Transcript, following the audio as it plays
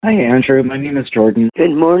Hi, Andrew. My name is Jordan.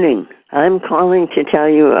 Good morning. I'm calling to tell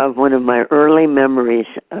you of one of my early memories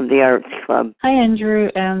of the Arts Club. Hi, Andrew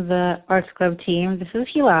and the Arts Club team. This is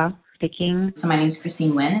Hila speaking. So my name is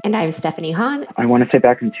Christine Nguyen. And I'm Stephanie Hahn. I want to say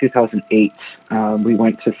back in 2008, we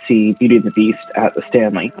went to see Beauty and the Beast at the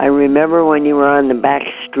Stanley. I remember when you were on the back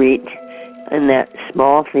street in that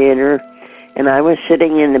small theater, and I was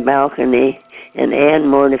sitting in the balcony, and Anne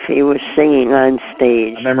Mortifee was singing on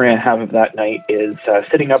stage. The memory I have of that night is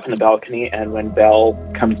sitting up in the balcony, and when Belle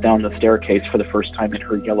comes down the staircase for the first time in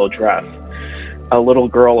her yellow dress, a little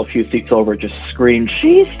girl a few seats over just screamed,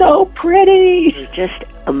 "She's so pretty!" I was just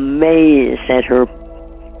amazed at her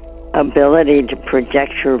ability to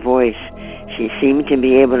project her voice. She seemed to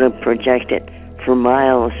be able to project it for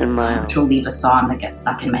miles and miles. She'll leave a song that gets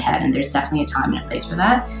stuck in my head, and there's definitely a time and a place for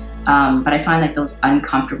that. But I find like those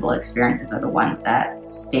uncomfortable experiences are the ones that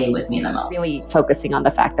stay with me the most. Really focusing on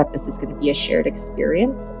the fact that this is going to be a shared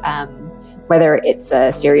experience, whether it's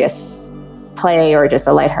a serious play or just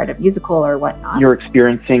a lighthearted musical or whatnot. You're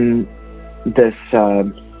experiencing this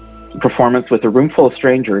performance with a room full of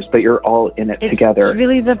strangers, but you're all in it together. It's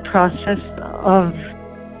really the process of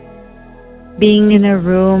being in a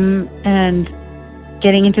room and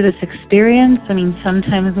getting into this experience. I mean,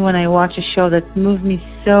 sometimes when I watch a show that moves me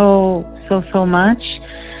so much,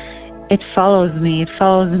 it follows me. It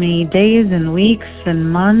follows me days and weeks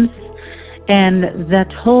and months. And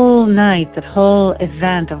that whole night, that whole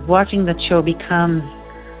event of watching that show becomes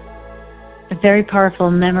a very powerful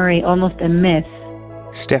memory, almost a myth.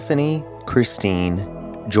 Stephanie, Christine,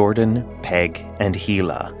 Jordan, Peg, and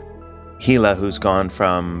Hila. Hila, who's gone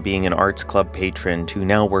from being an Arts Club patron to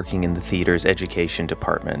now working in the theater's education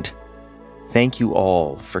department. Thank you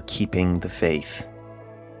all for keeping the faith.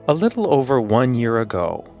 A little over 1 year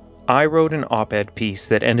ago, I wrote an op-ed piece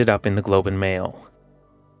that ended up in the Globe and Mail.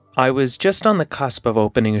 I was just on the cusp of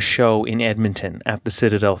opening a show in Edmonton at the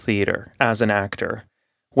Citadel Theatre as an actor,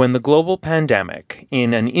 when the global pandemic,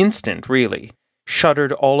 in an instant really,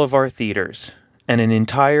 shuttered all of our theatres, and an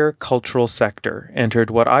entire cultural sector entered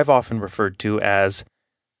what I've often referred to as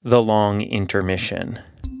the long intermission.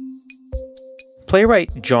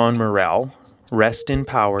 Playwright John Morrell, rest in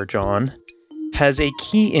power, John, has a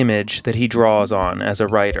key image that he draws on as a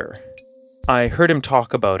writer. I heard him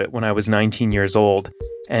talk about it when I was 19 years old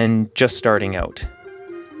and just starting out.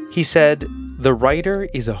 He said, "The writer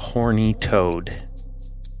is a horny toad."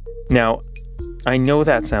 Now, I know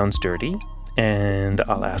that sounds dirty, and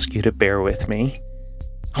I'll ask you to bear with me.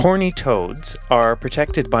 Horny toads are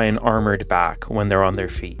protected by an armored back when they're on their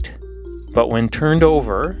feet. But when turned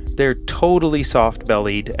over, they're totally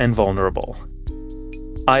soft-bellied and vulnerable.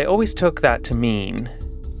 I always took that to mean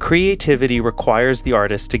creativity requires the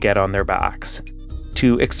artist to get on their backs,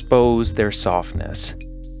 to expose their softness.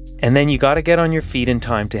 And then you gotta get on your feet in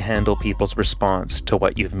time to handle people's response to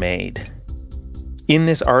what you've made. In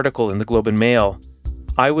this article in the Globe and Mail,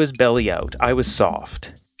 I was belly out, I was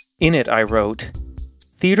soft. In it I wrote,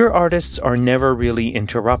 "Theater artists are never really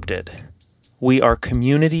interrupted. We are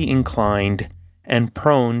community inclined and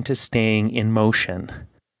prone to staying in motion.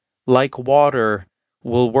 Like water,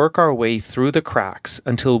 we'll work our way through the cracks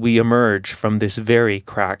until we emerge from this very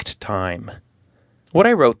cracked time." What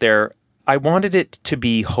I wrote there, I wanted it to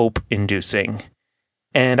be hope-inducing.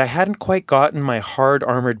 And I hadn't quite gotten my hard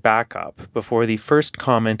armored back up before the first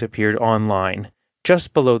comment appeared online,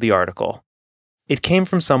 just below the article. It came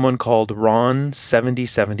from someone called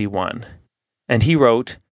Ron7071, and he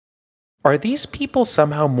wrote, "Are these people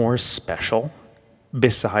somehow more special,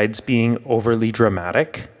 besides being overly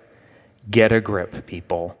dramatic? Get a grip,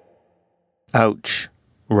 people." Ouch,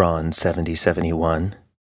 Ron7071.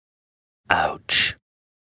 Ouch.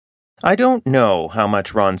 I don't know how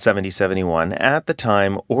much Ron7071 at the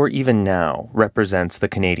time or even now represents the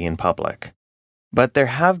Canadian public, but there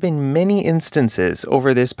have been many instances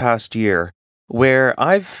over this past year where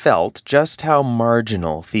I've felt just how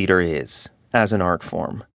marginal theatre is as an art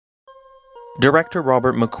form. Director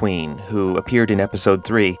Robert McQueen, who appeared in episode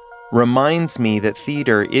 3, reminds me that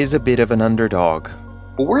theatre is a bit of an underdog.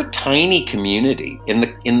 We're a tiny community.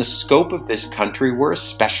 In the scope of this country, we're a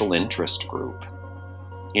special interest group.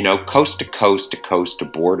 You know, coast to coast to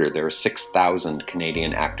border, there are 6,000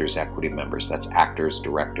 Canadian Actors Equity members. That's actors,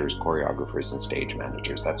 directors, choreographers, and stage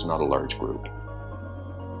managers. That's not a large group.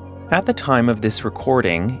 At the time of this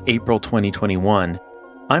recording, April 2021,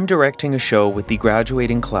 I'm directing a show with the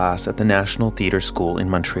graduating class at the National Theatre School in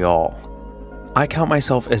Montreal. I count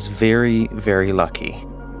myself as very, very lucky.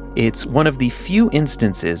 It's one of the few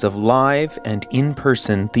instances of live and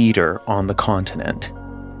in-person theatre on the continent.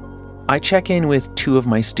 I check in with two of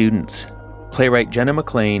my students, playwright Jenna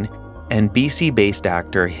McLean and BC-based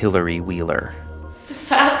actor Hilary Wheeler. This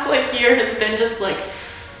past year has been just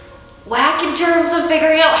whack in terms of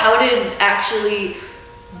figuring out how to actually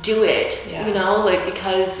do it,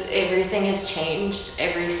 because everything has changed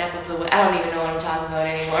every step of the way. I don't even know what I'm talking about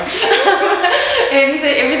anymore.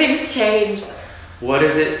 Everything's changed. What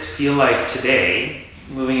does it feel like today,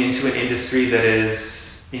 moving into an industry that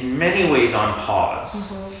is in many ways on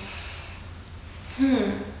pause?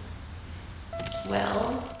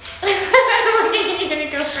 Well, I'm looking at you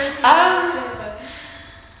to go first.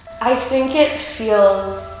 I think it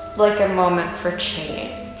feels like a moment for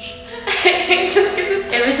change. I just get this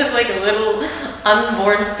image of a little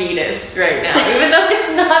unborn fetus right now, even though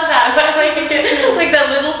it's not that, but I get that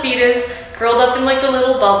little fetus curled up in the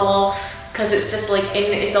little bubble, because it's just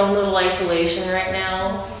in its own little isolation right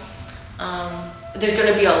now. There's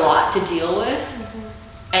going to be a lot to deal with,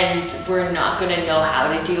 and we're not going to know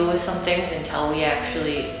how to deal with some things until we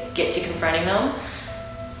actually get to confronting them.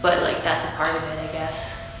 But that's a part of it, I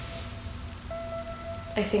guess.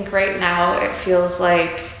 I think right now it feels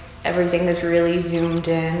like everything is really zoomed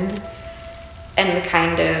in and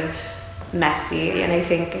kind of messy. And I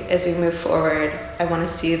think as we move forward, I want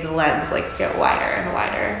to see the lens get wider and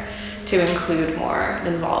wider to include more and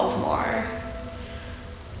involve more.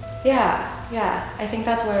 Yeah, I think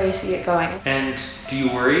that's where I see it going. And do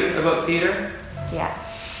you worry about theater? Yeah.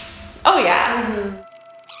 Oh yeah.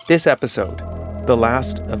 This episode, the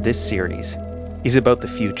last of this series, is about the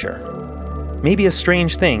future. Maybe a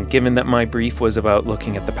strange thing, given that my brief was about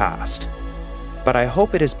looking at the past. But I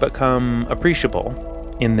hope it has become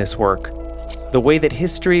appreciable in this work, the way that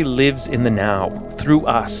history lives in the now, through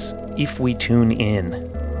us, if we tune in.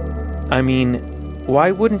 I mean,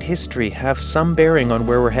 why wouldn't history have some bearing on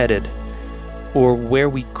where we're headed, or where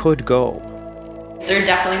we could go? There are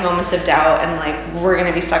definitely moments of doubt, and we're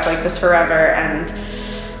gonna be stuck like this forever, and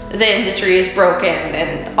the industry is broken,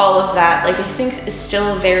 and all of that. I think it's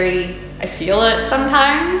still very, I feel it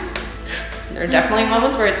sometimes. There are definitely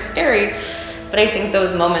moments where it's scary, but I think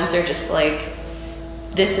those moments are just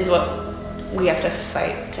this is what we have to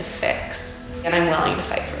fight to fix, and I'm willing to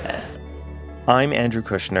fight for this. I'm Andrew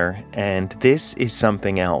Kushner, and this is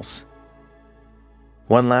Something Else.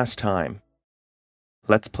 One last time,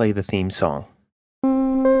 let's play the theme song.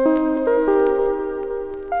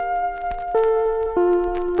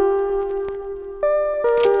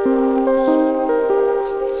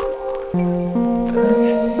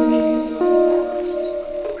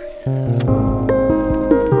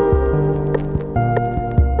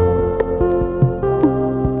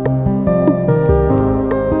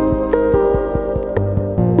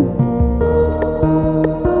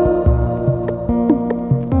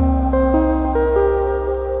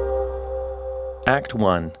 Act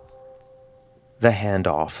 1. The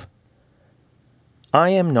Handoff. I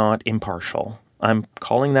am not impartial. I'm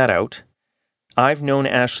calling that out. I've known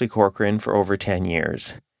Ashley Corcoran for over 10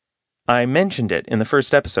 years. I mentioned it in the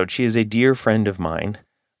first episode. She is a dear friend of mine,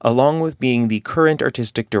 along with being the current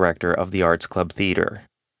artistic director of the Arts Club Theatre.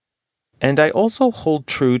 And I also hold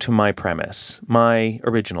true to my premise, my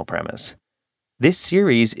original premise. This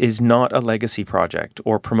series is not a legacy project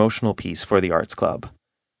or promotional piece for the Arts Club.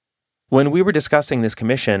 When we were discussing this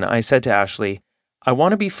commission, I said to Ashley, I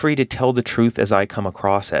want to be free to tell the truth as I come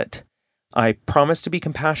across it. I promise to be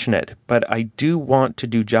compassionate, but I do want to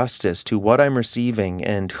do justice to what I'm receiving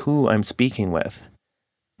and who I'm speaking with.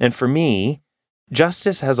 And for me,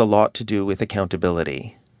 justice has a lot to do with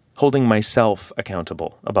accountability, holding myself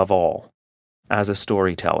accountable above all, as a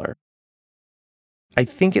storyteller. I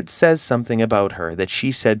think it says something about her that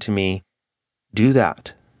she said to me, do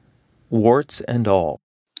that, warts and all.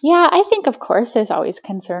 Yeah, I think, of course, there's always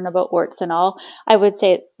concern about warts and all. I would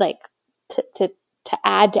say, to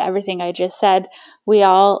add to everything I just said, we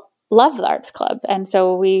all love the Arts Club. And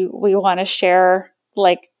so we want to share,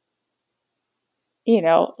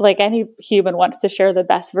 any human wants to share the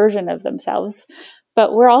best version of themselves.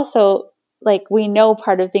 But we're also, we know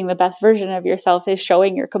part of being the best version of yourself is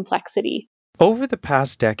showing your complexity. Over the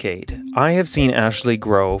past decade, I have seen Ashley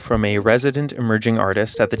grow from a resident emerging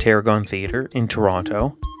artist at the Tarragon Theatre in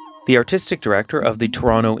Toronto, the artistic director of the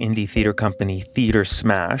Toronto indie theatre company Theatre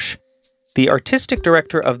Smash, the artistic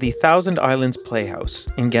director of the Thousand Islands Playhouse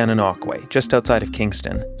in Gananoque, just outside of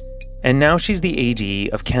Kingston, and now she's the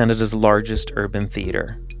AD of Canada's largest urban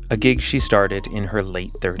theatre, a gig she started in her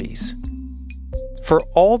late 30s. For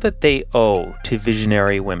all that they owe to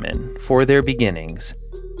visionary women for their beginnings,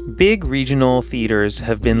 big regional theatres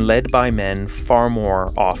have been led by men far more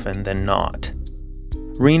often than not.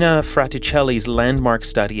 Rina Fraticelli's landmark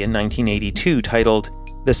study in 1982 titled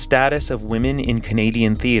The Status of Women in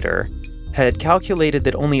Canadian Theatre had calculated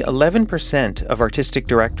that only 11% of artistic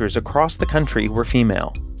directors across the country were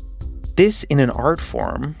female. This in an art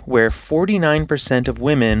form where 49% of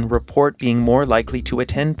women report being more likely to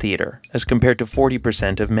attend theater as compared to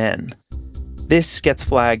 40% of men. This gets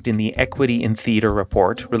flagged in the Equity in Theater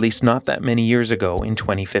report released not that many years ago in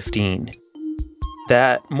 2015.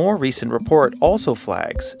 That more recent report also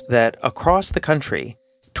flags that across the country,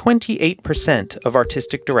 28% of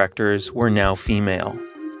artistic directors were now female.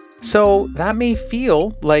 So that may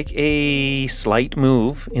feel like a slight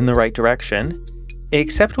move in the right direction,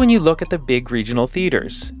 except when you look at the big regional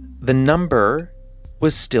theaters. The number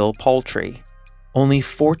was still paltry. Only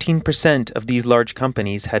 14% of these large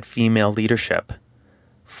companies had female leadership.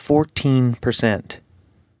 14%.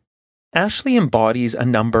 Ashley embodies a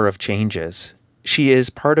number of changes. She is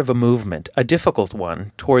part of a movement, a difficult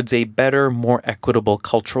one, towards a better, more equitable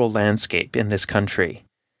cultural landscape in this country.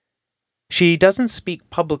 She doesn't speak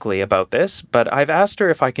publicly about this, but I've asked her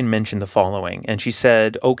if I can mention the following, and she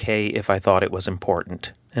said, okay, if I thought it was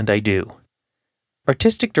important. And I do.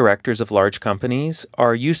 Artistic directors of large companies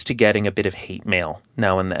are used to getting a bit of hate mail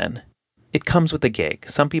now and then. It comes with the gig.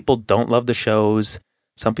 Some people don't love the shows.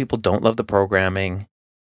 Some people don't love the programming.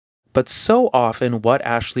 But so often what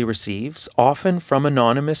Ashley receives, often from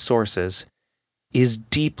anonymous sources, is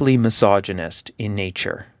deeply misogynist in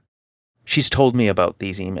nature. She's told me about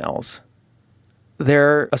these emails.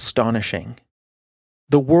 They're astonishing.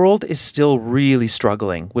 The world is still really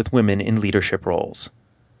struggling with women in leadership roles.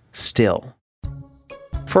 Still.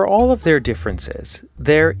 For all of their differences,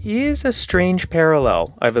 there is a strange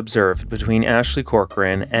parallel I've observed between Ashley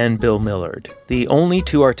Corcoran and Bill Millard, the only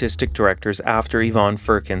two artistic directors after Yvonne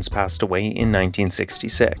Firkins passed away in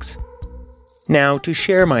 1966. Now, to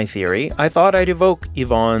share my theory, I thought I'd evoke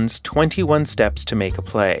Yvonne's 21 steps to make a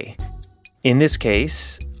play. In this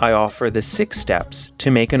case, I offer the 6 steps to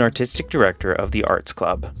make an artistic director of the Arts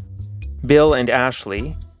Club. Bill and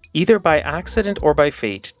Ashley, either by accident or by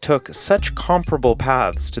fate, took such comparable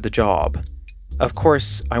paths to the job. Of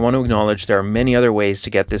course, I want to acknowledge there are many other ways to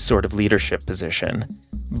get this sort of leadership position,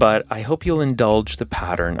 but I hope you'll indulge the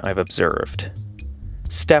pattern I've observed.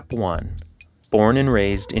 Step 1. Born and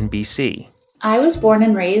raised in BC. I was born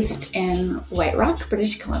and raised in White Rock,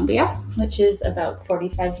 British Columbia, which is about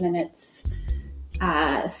 45 minutes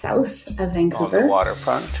south of Vancouver. On the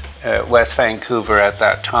waterfront. West Vancouver at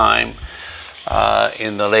that time,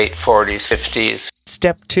 in the late 40s, 50s.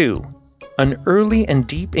 Step 2. An early and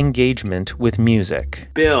deep engagement with music.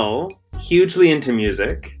 Bill, hugely into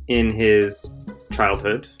music in his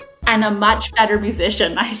childhood. And a much better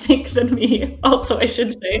musician, I think, than me, also, I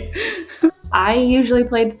should say. I usually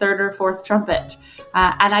played third or fourth trumpet,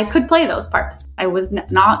 and I could play those parts. I was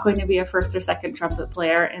not going to be a first or second trumpet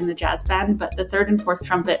player in the jazz band, but the third and fourth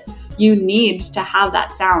trumpet, you need to have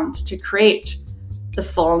that sound to create the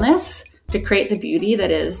fullness, to create the beauty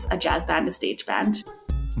that is a jazz band, a stage band.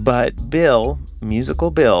 But Bill,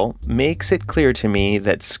 musical Bill, makes it clear to me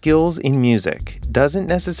that skills in music doesn't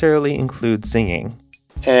necessarily include singing.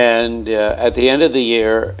 And at the end of the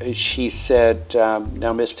year, she said,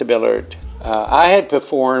 now, Mr. Millard, I had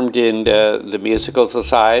performed in the musical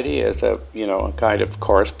society as a kind of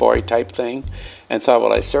chorus boy type thing, and thought,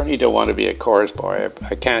 well, I certainly don't want to be a chorus boy.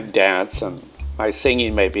 I can't dance, and my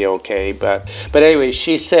singing may be okay. But anyway,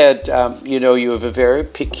 she said, you have a very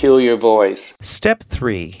peculiar voice. Step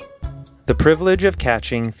 3. The privilege of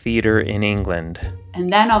catching theater in England.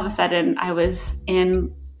 And then all of a sudden, I was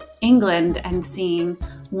in England and seeing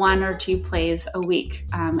 1 or 2 plays a week.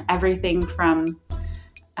 Everything from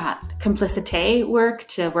complicité work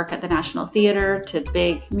to work at the National Theatre to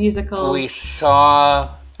big musicals. We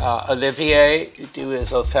saw Olivier do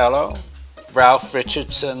his Othello. Ralph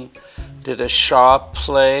Richardson did a Shaw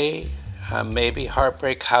play, maybe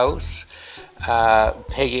Heartbreak House.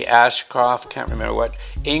 Peggy Ashcroft, can't remember what.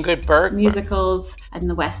 Ingrid Bergman. Musicals in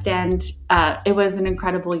the West End. It was an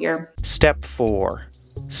incredible year. Step 4.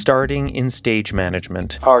 Starting in stage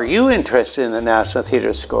management. Are you interested in the National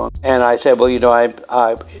Theatre School? And I said, well,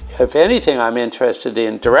 I if anything, I'm interested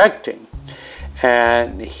in directing.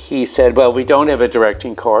 And he said, well, we don't have a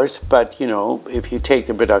directing course, but, if you take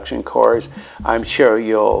the production course, I'm sure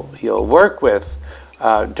you'll work with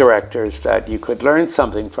directors that you could learn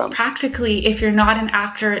something from. Practically, if you're not an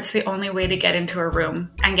actor, it's the only way to get into a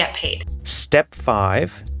room and get paid. Step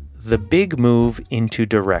 5. The big move into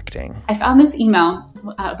directing. I found this email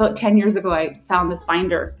about 10 years ago. I found this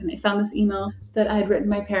binder and I found this email that I had written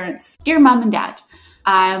my parents. Dear Mom and Dad,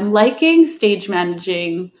 I'm liking stage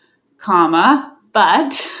managing,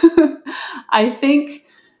 but I think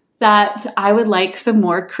that I would like some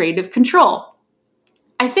more creative control.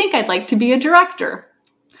 I think I'd like to be a director.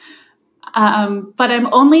 But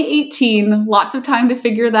I'm only 18. Lots of time to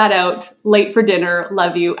figure that out. Late for dinner.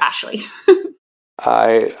 Love you, Ashley.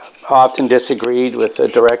 I often disagreed with the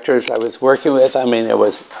directors I was working with. I mean, I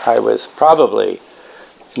was probably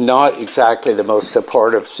not exactly the most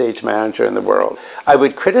supportive stage manager in the world. I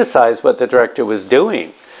would criticize what the director was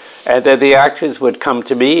doing. And then the actors would come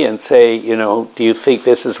to me and say, do you think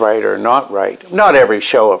this is right or not right? Not every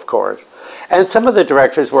show, of course. And some of the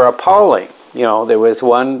directors were appalling. There was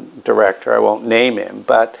one director, I won't name him,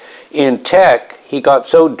 but in tech, he got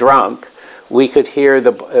so drunk, we could hear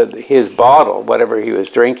his bottle, whatever he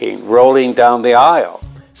was drinking, rolling down the aisle.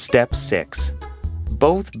 Step 6.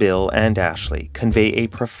 Both Bill and Ashley convey a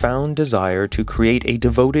profound desire to create a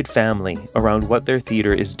devoted family around what their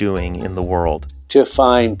theater is doing in the world. To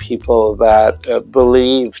find people that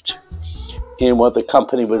believed in what the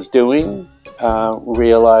company was doing,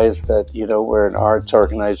 realize that, we're an arts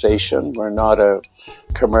organization, we're not a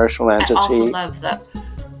commercial entity. I also love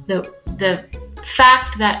the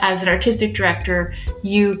fact that as an artistic director,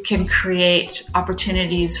 you can create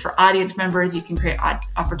opportunities for audience members, you can create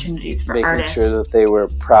opportunities for artists. Making sure that they were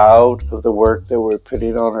proud of the work that we're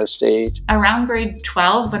putting on our stage. Around grade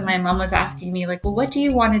 12, when my mom was asking me, well, what do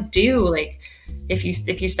you want to do? If you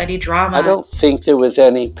study drama. I don't think there was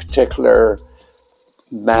any particular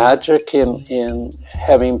magic in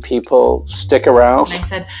having people stick around. And I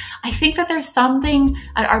said, I think that there's something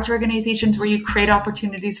at arts organizations where you create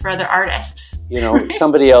opportunities for other artists.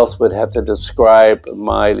 Somebody else would have to describe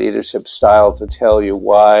my leadership style to tell you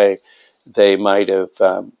why they might have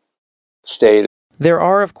stayed. There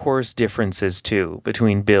are, of course, differences, too,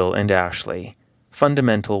 between Bill and Ashley.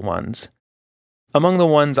 Fundamental ones. Among the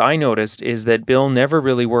ones I noticed is that Bill never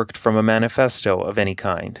really worked from a manifesto of any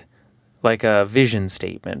kind, like a vision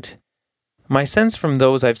statement. My sense from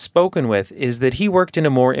those I've spoken with is that he worked in a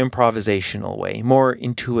more improvisational way, more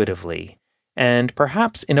intuitively, and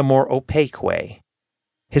perhaps in a more opaque way.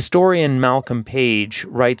 Historian Malcolm Page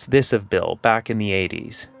writes this of Bill back in the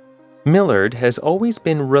 80s. Millard has always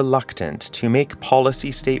been reluctant to make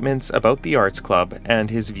policy statements about the Arts Club and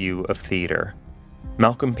his view of theater.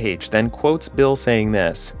 Malcolm Page then quotes Bill saying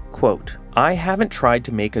this, quote, I haven't tried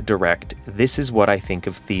to make a direct, this is what I think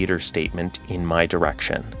of theater statement in my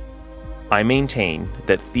direction. I maintain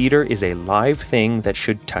that theater is a live thing that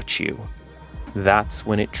should touch you. That's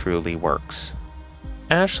when it truly works.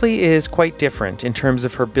 Ashley is quite different in terms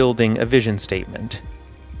of her building a vision statement.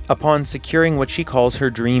 Upon securing what she calls her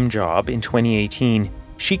dream job in 2018,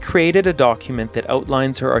 she created a document that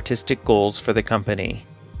outlines her artistic goals for the company.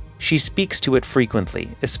 She speaks to it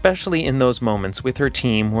frequently, especially in those moments with her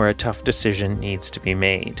team where a tough decision needs to be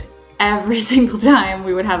made. Every single time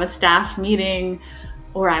we would have a staff meeting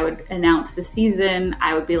or I would announce the season,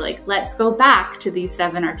 I would be like, let's go back to these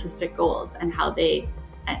 7 artistic goals and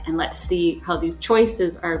and let's see how these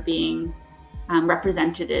choices are being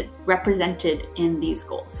represented in these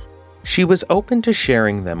goals. She was open to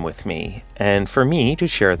sharing them with me, and for me to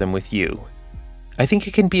share them with you. I think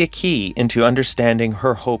it can be a key into understanding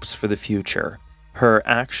her hopes for the future, her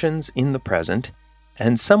actions in the present,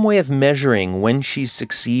 and some way of measuring when she's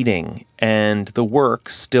succeeding and the work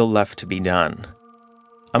still left to be done.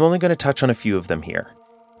 I'm only going to touch on a few of them here,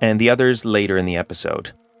 and the others later in the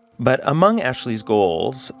episode. But among Ashley's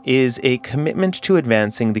goals is a commitment to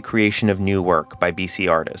advancing the creation of new work by BC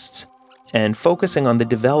artists, and focusing on the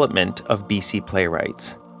development of BC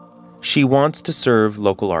playwrights. She wants to serve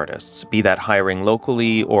local artists, be that hiring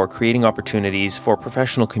locally or creating opportunities for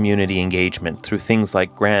professional community engagement through things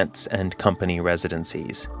like grants and company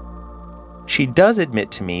residencies. She does admit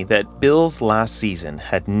to me that Bill's last season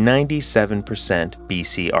had 97%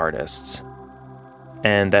 BC artists,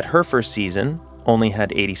 and that her first season only had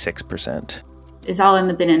 86%. It's all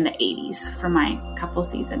been in the 80s for my couple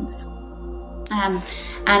seasons. And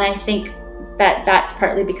I think that's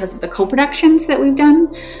partly because of the co-productions that we've done.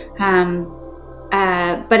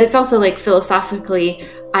 But it's also philosophically,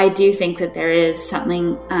 I do think that there is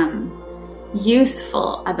something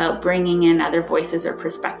useful about bringing in other voices or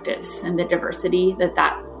perspectives and the diversity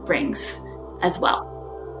that brings as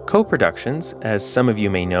well. Co-productions, as some of you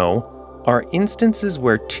may know, are instances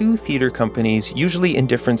where 2 theater companies, usually in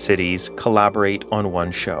different cities, collaborate on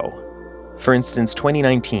one show. For instance,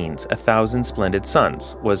 2019's 1,000 Splendid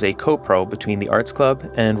Suns was a co-pro between the Arts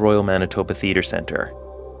Club and Royal Manitoba Theatre Centre.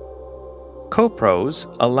 Co-pros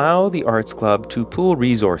allow the Arts Club to pool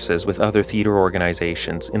resources with other theatre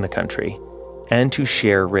organizations in the country and to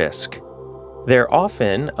share risk. They're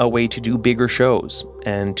often a way to do bigger shows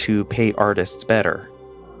and to pay artists better.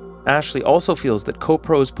 Ashley also feels that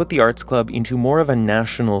co-pros put the Arts Club into more of a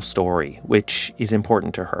national story, which is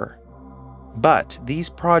important to her. But these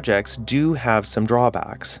projects do have some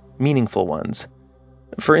drawbacks, meaningful ones.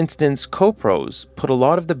 For instance, CoPros put a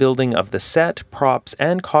lot of the building of the set, props,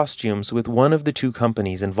 and costumes with one of the two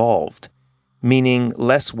companies involved, meaning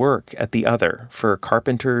less work at the other for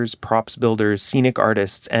carpenters, props builders, scenic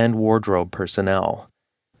artists, and wardrobe personnel.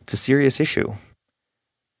 It's a serious issue.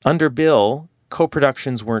 Under Bill,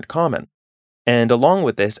 co-productions weren't common. And along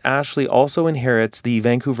with this, Ashley also inherits the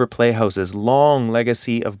Vancouver Playhouse's long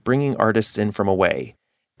legacy of bringing artists in from away,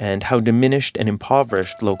 and how diminished and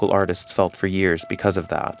impoverished local artists felt for years because of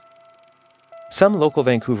that. Some local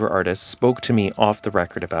Vancouver artists spoke to me off the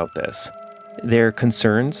record about this. Their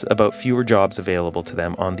concerns about fewer jobs available to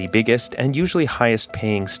them on the biggest and usually highest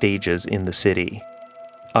paying stages in the city.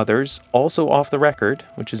 Others, also off the record,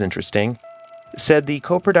 which is interesting, said the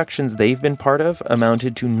co-productions they've been part of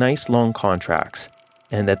amounted to nice long contracts,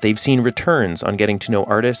 and that they've seen returns on getting to know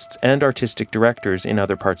artists and artistic directors in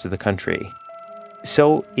other parts of the country.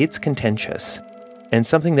 So it's contentious, and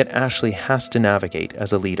something that Ashley has to navigate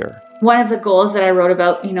as a leader. One of the goals that I wrote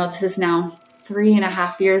about, this is now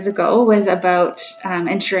 3.5 years ago, was about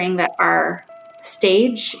ensuring that our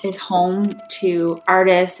stage is home to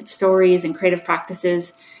artists, stories, and creative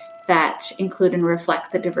practices that include and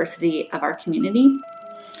reflect the diversity of our community.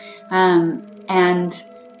 And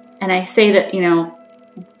I say that,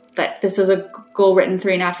 that this was a goal written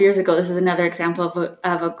 3.5 years ago. This is another example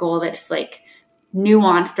of a goal that's like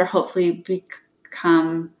nuanced or hopefully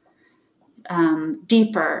become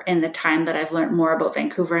deeper in the time that I've learned more about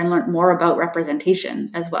Vancouver and learned more about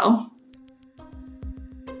representation as well.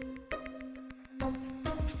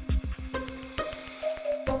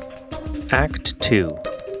 Act 2.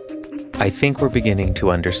 I think we're beginning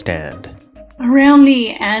to understand. Around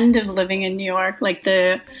the end of living in New York, like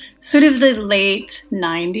the sort of the late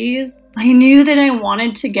 90s, I knew that I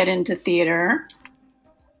wanted to get into theater,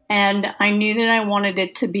 and I knew that I wanted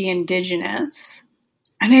it to be Indigenous.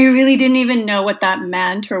 And I really didn't even know what that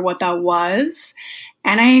meant or what that was.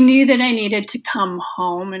 And I knew that I needed to come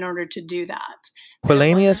home in order to do that.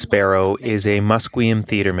 Huilemia Sparrow is a Musqueam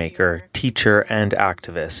theater maker, teacher, and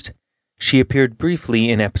activist. She appeared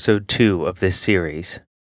briefly in episode 2 of this series.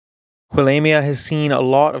 Huilemia has seen a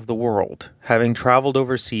lot of the world, having traveled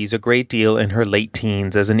overseas a great deal in her late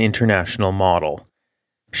teens as an international model.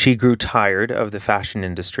 She grew tired of the fashion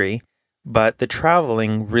industry, but the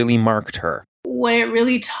traveling really marked her. What it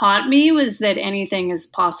really taught me was that anything is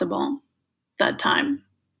possible that time.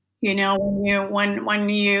 When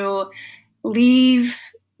you leave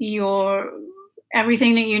your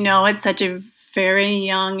everything that you know at such a very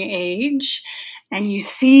young age, and you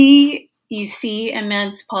see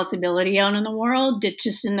immense possibility out in the world, it's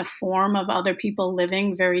just in the form of other people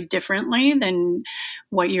living very differently than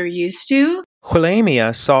what you're used to.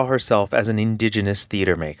 Huilemia saw herself as an Indigenous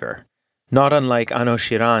theater maker, not unlike Ano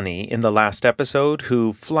Shirani in the last episode,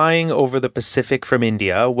 who, flying over the Pacific from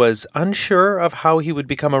India, was unsure of how he would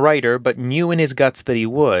become a writer, but knew in his guts that he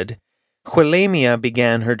would. Huilemia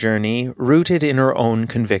began her journey rooted in her own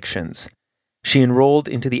convictions. She enrolled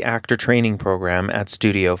into the actor training program at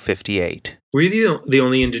Studio 58. Were you the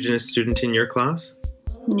only Indigenous student in your class?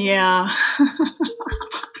 Yeah.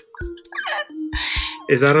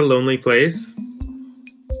 Is that a lonely place?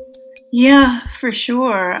 Yeah, for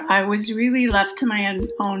sure. I was really left to my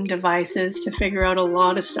own devices to figure out a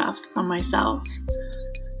lot of stuff on myself.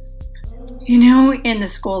 In the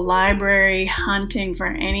school library, hunting for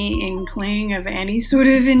any inkling of any sort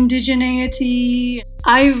of indigeneity.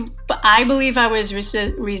 I believe I was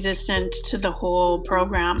resistant to the whole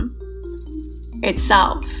program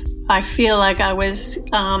itself. I feel like I was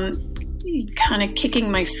kind of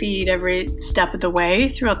kicking my feet every step of the way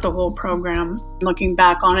throughout the whole program. Looking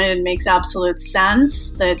back on it, it makes absolute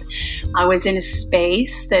sense that I was in a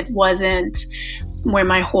space that wasn't where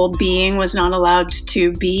my whole being was not allowed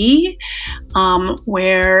to be,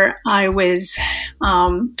 where I was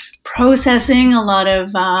processing a lot of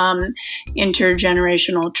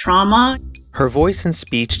intergenerational trauma. Her voice and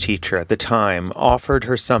speech teacher at the time offered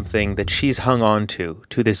her something that she's hung on to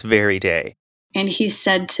this very day. And he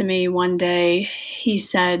said to me one day, he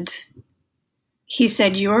said,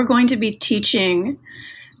 "You're going to be teaching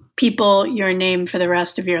people your name for the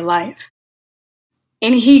rest of your life."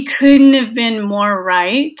 And he couldn't have been more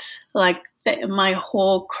right. Like, my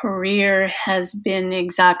whole career has been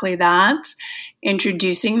exactly that.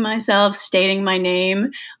 Introducing myself, stating my name,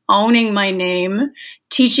 owning my name,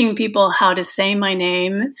 teaching people how to say my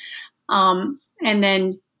name, and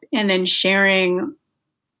then sharing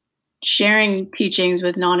teachings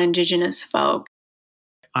with non-Indigenous folk.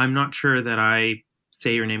 I'm not sure that I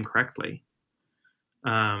say your name correctly.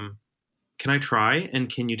 Can Can I try? And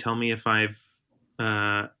can you tell me if I've...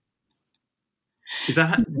 do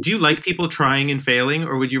you like people trying and failing,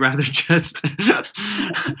 or would you rather just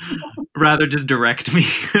direct me?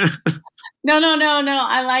 No.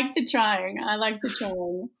 I like the trying.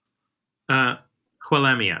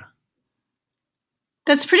 Huelemia.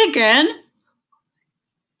 That's pretty good.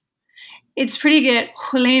 It's pretty good.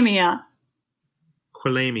 Huelemia.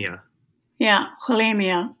 Yeah,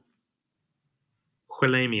 Huelemia.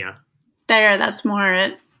 There, that's more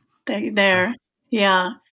it. There.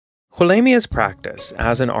 Yeah. Huelemia's practice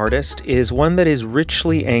as an artist is one that is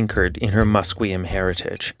richly anchored in her Musqueam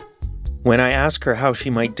heritage. When I ask her how she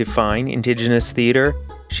might define Indigenous theatre,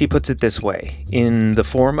 she puts it this way, in the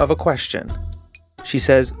form of a question. She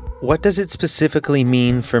says, "What does it specifically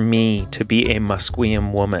mean for me to be a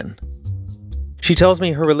Musqueam woman?" She tells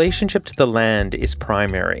me her relationship to the land is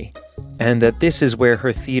primary, and that this is where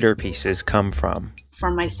her theatre pieces come from. For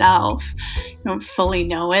myself, I don't fully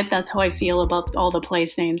know it. That's how I feel about all the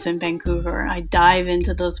place names in Vancouver. I dive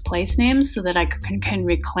into those place names so that I can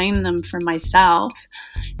reclaim them for myself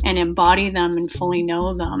and embody them and fully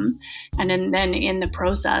know them. And then in the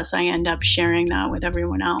process, I end up sharing that with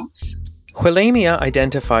everyone else. Huelemia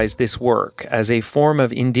identifies this work as a form of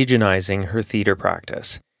indigenizing her theatre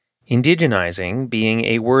practice. Indigenizing being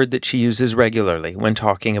a word that she uses regularly when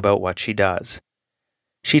talking about what she does.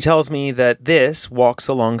 She tells me that this walks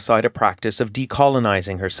alongside a practice of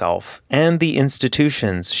decolonizing herself and the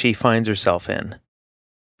institutions she finds herself in.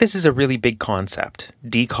 This is a really big concept,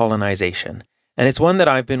 decolonization, and it's one that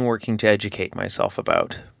I've been working to educate myself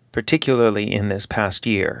about, particularly in this past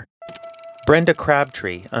year. Brenda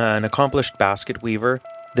Crabtree, an accomplished basket weaver,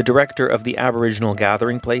 the director of the Aboriginal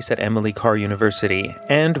Gathering Place at Emily Carr University,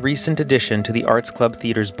 and recent addition to the Arts Club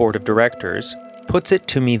Theatre's Board of Directors, puts it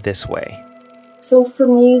to me this way. So for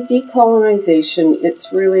me, decolonization,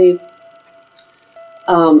 it's really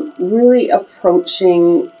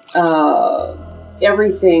approaching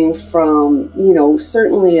everything from,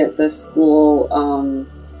 certainly at the school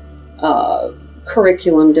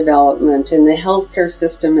curriculum development. In the healthcare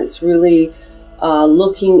system, it's really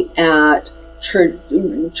looking at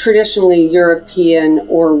traditionally European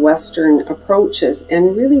or Western approaches.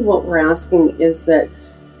 And really what we're asking is that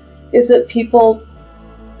people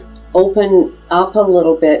open up a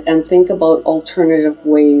little bit and think about alternative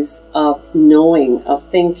ways of knowing, of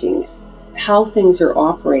thinking, how things are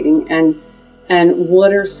operating, and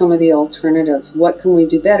what are some of the alternatives? What can we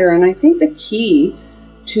do better? And I think the key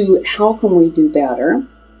to how can we do better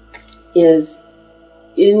is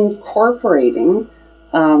incorporating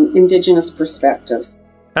Indigenous perspectives.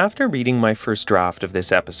 After reading my first draft of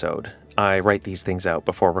this episode, I write these things out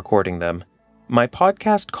before recording them, my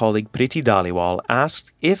podcast colleague Priti Dhaliwal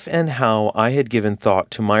asked if and how I had given thought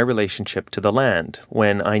to my relationship to the land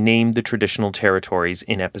when I named the traditional territories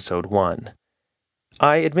in episode 1.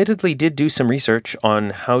 I admittedly did do some research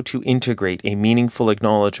on how to integrate a meaningful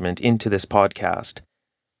acknowledgement into this podcast.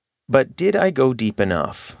 But did I go deep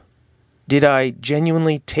enough? Did I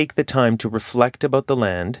genuinely take the time to reflect about the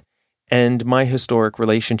land and my historic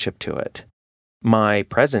relationship to it, my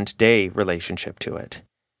present-day relationship to it,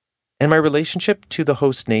 and my relationship to the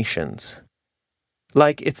host nations?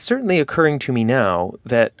 It's certainly occurring to me now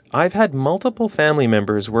that I've had multiple family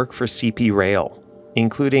members work for CP Rail,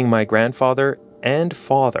 including my grandfather and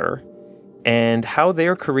father, and how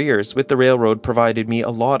their careers with the railroad provided me a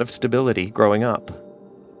lot of stability growing up.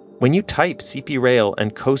 When you type CP Rail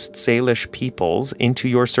and Coast Salish peoples into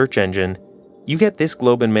your search engine, you get this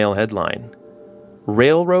Globe and Mail headline: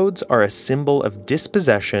 "Railroads are a symbol of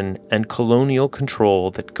dispossession and colonial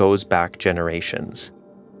control that goes back generations."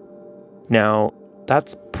 Now,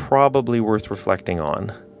 that's probably worth reflecting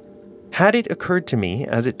on. Had it occurred to me,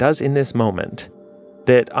 as it does in this moment,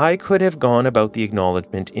 that I could have gone about the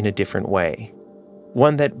acknowledgement in a different way,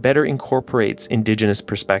 one that better incorporates Indigenous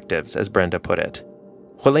perspectives, as Brenda put it,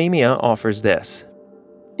 Huelemia offers this.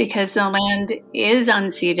 Because the land is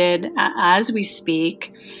unceded as we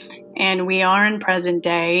speak, and we are in present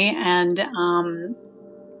day, and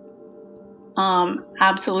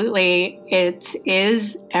absolutely it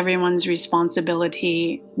is everyone's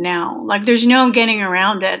responsibility now. There's no getting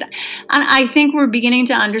around it. And I think we're beginning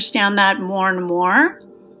to understand that more and more.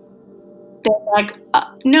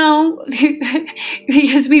 No,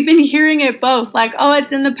 because we've been hearing it both, oh,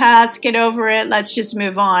 it's in the past, get over it, let's just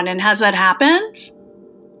move on. And has that happened?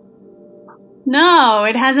 No,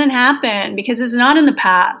 it hasn't happened, because it's not in the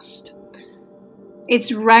past.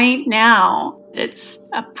 It's right now. It's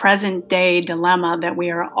a present day dilemma that we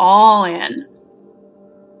are all in,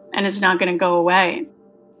 and it's not going to go away.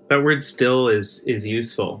 That word "still" is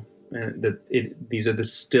useful. these are the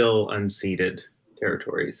still unceded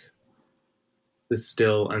territories, the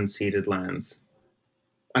still unceded lands.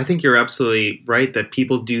 I think you're absolutely right that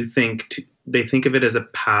people do they think of it as a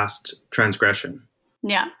past transgression.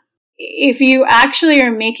 Yeah. If you actually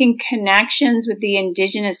are making connections with the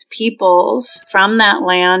indigenous peoples from that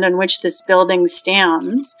land on which this building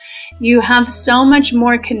stands, you have so much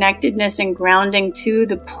more connectedness and grounding to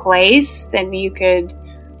the place than you could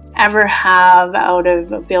ever have out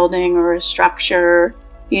of a building or a structure.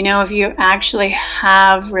 You know, if you actually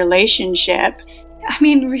have relationship. I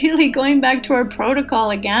mean, really going back to our protocol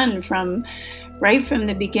again right from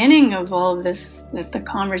the beginning of all of this, the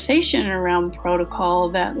conversation around protocol,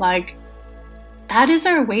 that like, that is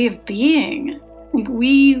our way of being. Like,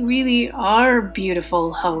 we really are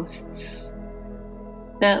beautiful hosts.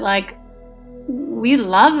 That like, we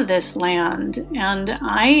love this land, and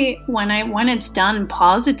when it's done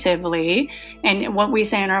positively, and what we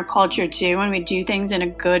say in our culture too, when we do things in a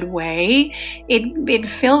good way, it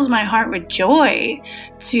fills my heart with joy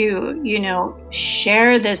to, you know,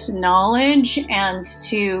 share this knowledge and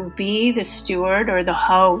to be the steward or the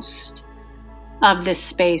host of this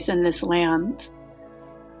space and this land.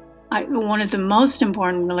 One of the most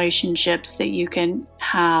important relationships that you can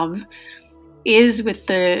have is with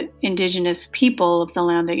the indigenous people of the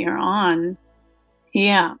land that you're on.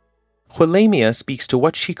 Yeah. Huelemia speaks to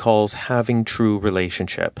what she calls having true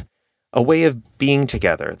relationship, a way of being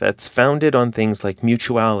together that's founded on things like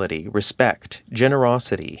mutuality, respect,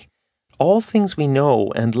 generosity, all things we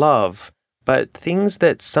know and love, but things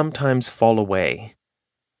that sometimes fall away.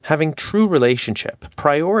 Having true relationship,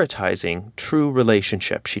 prioritizing true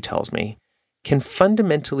relationship, she tells me, can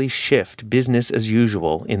fundamentally shift business as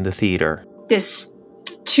usual in the theater. This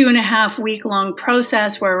 2.5 week long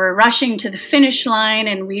process where we're rushing to the finish line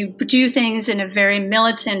and we do things in a very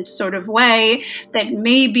militant sort of way that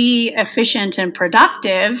may be efficient and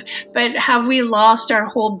productive, but have we lost our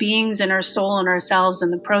whole beings and our soul and ourselves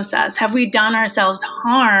in the process? Have we done ourselves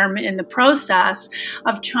harm in the process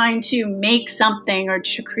of trying to make something or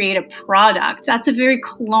to create a product? That's a very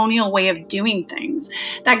colonial way of doing things.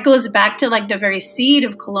 That goes back to like the very seed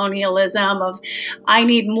of colonialism of I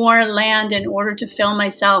need more land in order to fill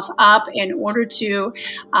myself up, in order to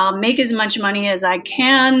make as much money as I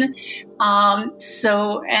can.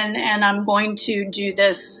 And I'm going to do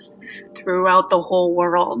this throughout the whole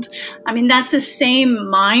world. I mean, that's the same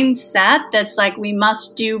mindset that's like, we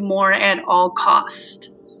must do more at all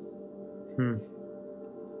cost. And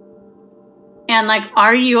like,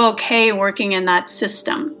 are you okay working in that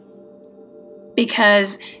system?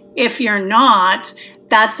 Because if you're not,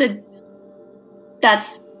 that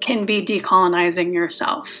can be decolonizing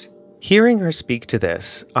yourself. Hearing her speak to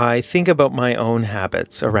this, I think about my own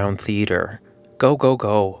habits around theater. Go, go,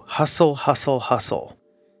 go. Hustle, hustle, hustle.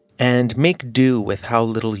 And make do with how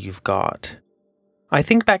little you've got. I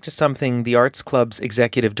think back to something the Arts Club's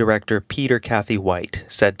executive director, Peter Cathy White,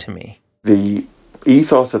 said to me. The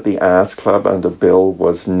ethos at the Arts Club under Bill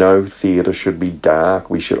was no theatre should be dark.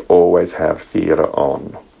 We should always have theatre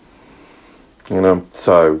on. You know,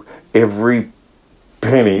 so every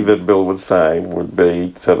penny that Bill would save would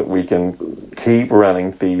be so that we can keep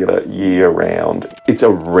running theatre year round. It's a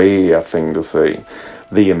rare thing to see,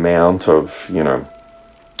 the amount of, you know,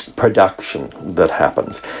 production that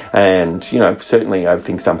happens. And, you know, certainly I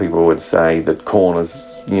think some people would say that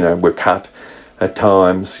corners, you know, were cut at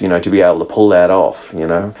times, you know, to be able to pull that off, you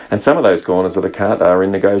know. And some of those corners that are cut are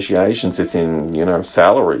in negotiations. It's in, you know,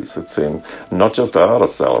 salaries. It's in not just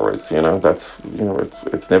artist salaries, you know. That's, you know,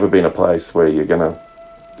 it's never been a place where you're going to,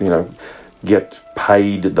 you know, get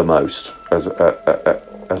paid the most as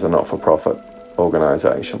a not-for-profit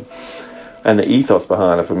organisation. And the ethos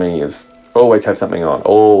behind it for me is always have something on,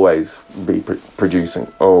 always be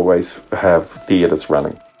producing, always have theatres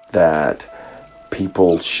running. That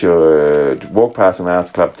people should walk past an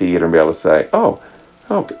arts club theatre and be able to say, oh,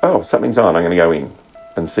 something's on, I'm going to go in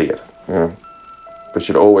and see it. You know, there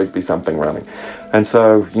should always be something running. And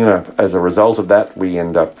so, you know, as a result of that, we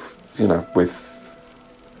end up, you know, with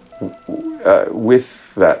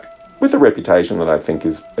a reputation that I think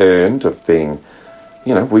is earned of being,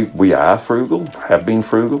 you know, we are frugal, have been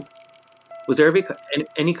frugal. Was there ever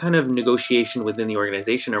any kind of negotiation within the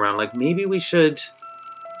organization around, like, maybe we should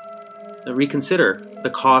reconsider the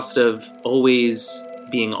cost of always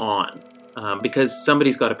being on, because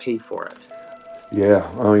somebody's got to pay for it? Yeah,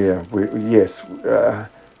 oh yeah,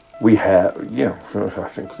 we have, yeah, I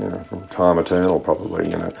think, you know, from time eternal probably,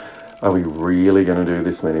 you know, are we really going to do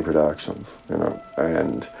this many productions, you know,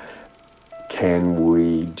 and can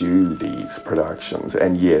we do these productions?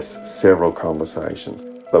 And yes, several conversations,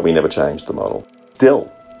 but we never changed the model.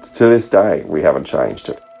 Still, To this day, we haven't changed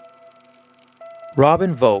it.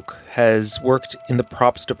 Robin Volk has worked in the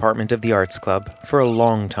props department of the Arts Club for a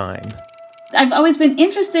long time. I've always been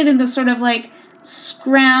interested in the sort of like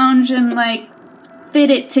scrounge and like fit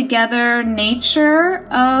it together nature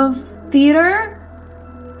of theater.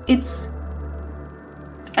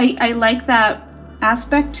 I like that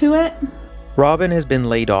aspect to it. Robin has been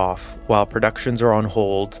laid off while productions are on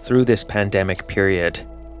hold through this pandemic period.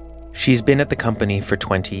 She's been at the company for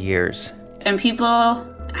 20 years. And people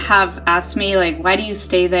have asked me, like, why do you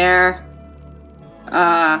stay there?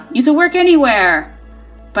 You can work anywhere,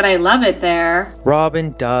 but I love it there.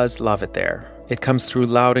 Robin does love it there. It comes through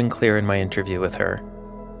loud and clear in my interview with her.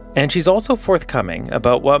 And she's also forthcoming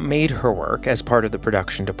about what made her work as part of the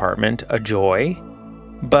production department a joy,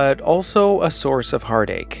 but also a source of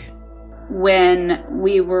heartache. When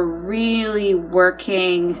we were really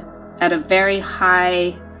working at a very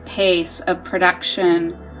high pace of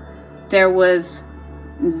production, there was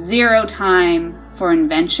zero time for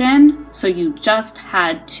invention, so you just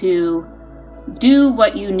had to do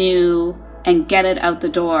what you knew and get it out the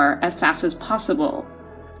door as fast as possible.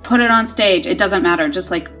 Put it on stage, it doesn't matter,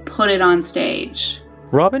 just like put it on stage.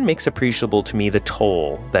 Robin makes appreciable to me the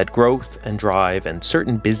toll that growth and drive and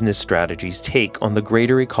certain business strategies take on the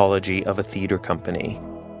greater ecology of a theater company.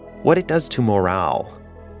 What it does to morale.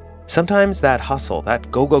 Sometimes that hustle,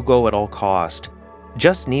 that go, go, go at all cost,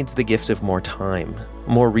 just needs the gift of more time,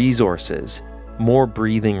 more resources, more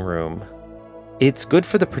breathing room. It's good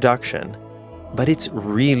for the production, but it's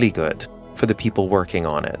really good for the people working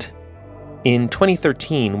on it. In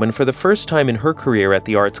 2013, when for the first time in her career at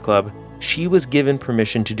the Arts Club, she was given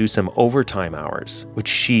permission to do some overtime hours, which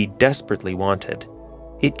she desperately wanted,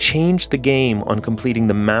 it changed the game on completing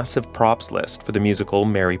the massive props list for the musical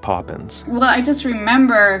Mary Poppins. Well, I just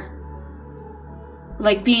remember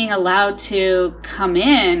like being allowed to come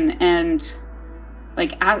in and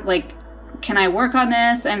like can I work on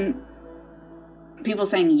this? And people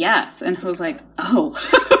saying yes. And I was like, oh,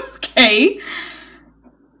 okay.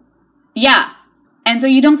 Yeah. And so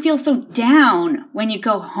you don't feel so down when you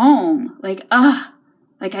go home. Like,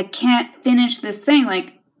 like I can't finish this thing.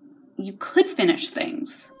 Like, you could finish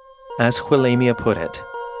things. As Huilemia put it,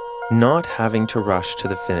 not having to rush to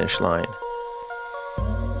the finish line.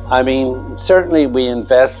 I mean, certainly we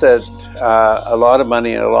invested a lot of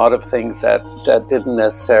money in a lot of things that didn't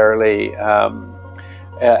necessarily,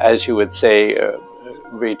 as you would say,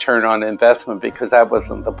 return on investment, because that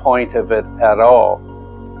wasn't the point of it at all.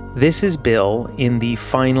 This is Bill in the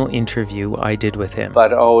final interview I did with him.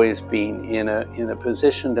 But always being in a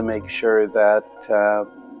position to make sure that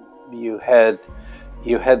you had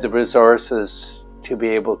the resources to be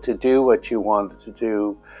able to do what you wanted to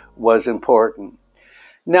do was important.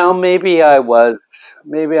 Now, maybe I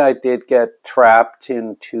did get trapped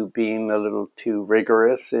into being a little too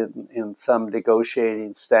rigorous in some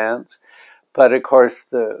negotiating stance. But of course,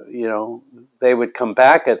 they would come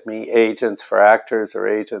back at me, agents for actors or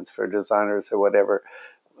agents for designers or whatever,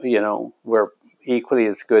 were equally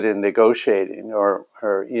as good in negotiating or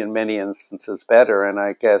in many instances better. And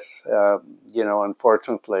I guess,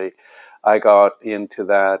 unfortunately, I got into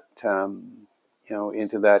that,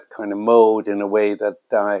 into that kind of mode in a way that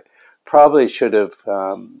I probably should have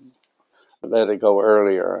let it go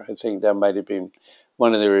earlier. I think that might have been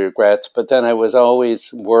one of the regrets. But then I was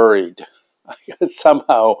always worried.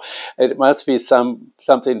 Somehow it must be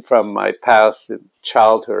something from my past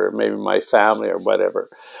childhood or maybe my family or whatever.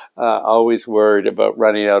 Always worried about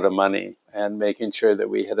running out of money and making sure that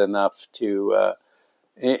we had enough to,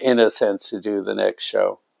 in a sense, to do the next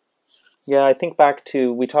show. Yeah, I think back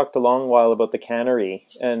to, we talked a long while about the cannery,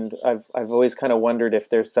 and I've always kind of wondered if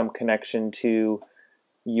there's some connection to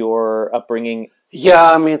your upbringing.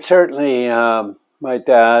 Yeah, I mean, certainly my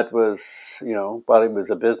dad was, he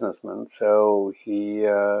was a businessman, so he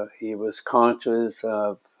was conscious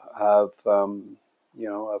of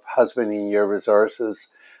husbanding your resources,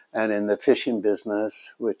 and in the fishing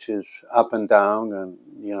business, which is up and down, and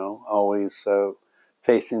always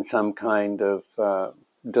facing some kind of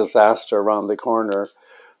disaster around the corner.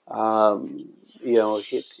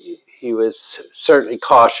 He was certainly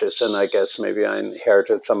cautious, and I guess maybe I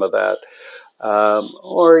inherited some of that. Of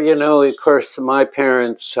course, my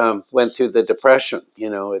parents went through the Depression.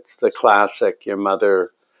 It's the classic, your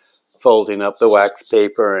mother folding up the wax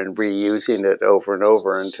paper and reusing it over and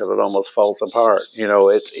over until it almost falls apart.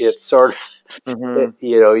 It's sort of,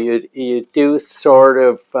 you do sort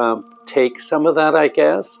of take some of that, I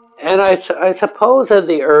guess. And I suppose in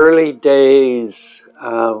the early days,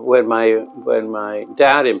 when my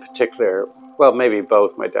dad in particular well, maybe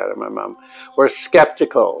both my dad and my mom, were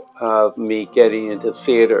skeptical of me getting into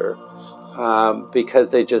theater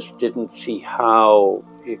because they just didn't see how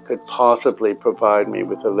it could possibly provide me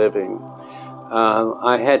with a living.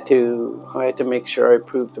 I had to make sure I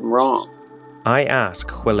proved them wrong. I ask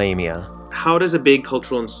Huelemia, how does a big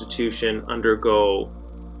cultural institution undergo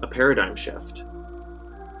a paradigm shift?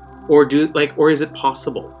 Or is it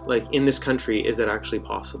possible? Like, in this country, is it actually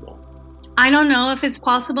possible? I don't know if it's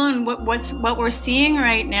possible, and what we're seeing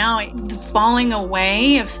right now, the falling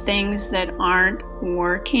away of things that aren't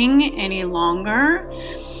working any longer,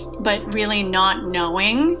 but really not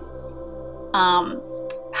knowing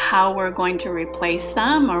how we're going to replace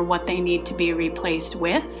them or what they need to be replaced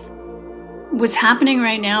with. What's happening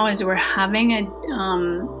right now is we're having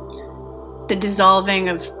the dissolving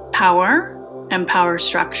of power and power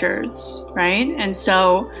structures, right? And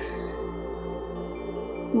so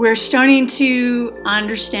we're starting to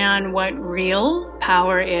understand what real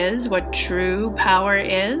power is, what true power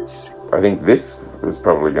is. I think this is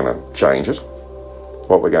probably going to change it,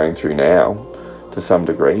 what we're going through now, to some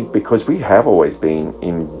degree, because we have always been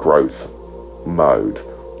in growth mode,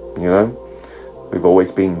 you know? We've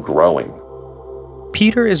always been growing.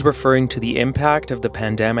 Peter is referring to the impact of the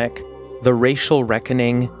pandemic, the racial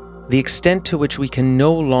reckoning, the extent to which we can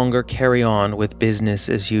no longer carry on with business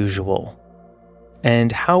as usual,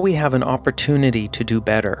 and how we have an opportunity to do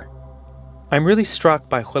better. I'm really struck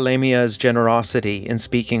by Huelemia's generosity in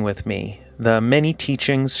speaking with me, the many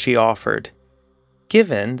teachings she offered,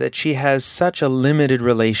 given that she has such a limited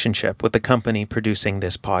relationship with the company producing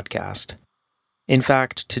this podcast. In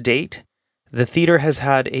fact, to date, the theater has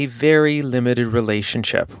had a very limited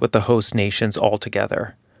relationship with the host nations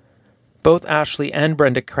altogether. Both Ashley and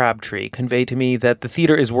Brenda Crabtree convey to me that the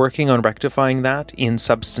theater is working on rectifying that in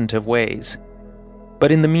substantive ways.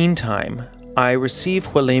 But in the meantime, I receive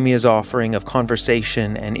Huelemia's offering of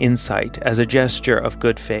conversation and insight as a gesture of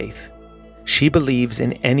good faith. She believes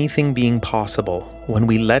in anything being possible when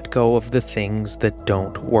we let go of the things that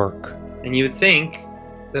don't work. And you would think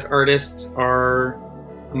that artists are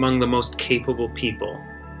among the most capable people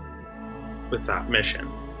with that mission.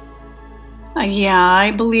 Yeah,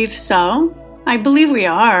 I believe so. I believe we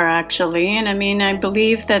are, actually. And I mean, I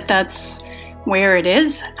believe that that's where it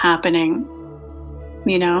is happening,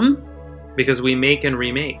 you know? Because we make and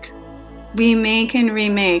remake. We make and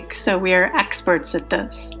remake, so we are experts at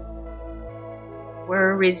this.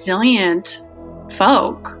 We're resilient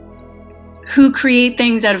folk who create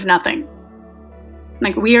things out of nothing.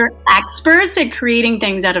 Like, we are experts at creating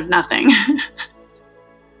things out of nothing.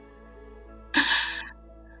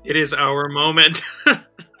 It is our moment.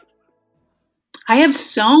 I have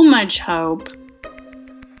so much hope.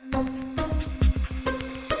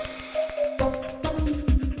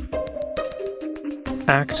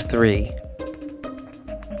 Act 3.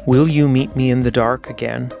 Will you meet me in the dark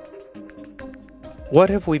again? What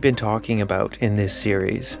have we been talking about in this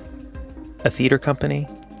series? A theater company?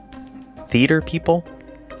 Theater people?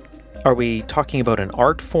 Are we talking about an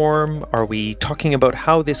art form? Are we talking about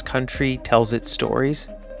how this country tells its stories?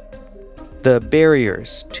 The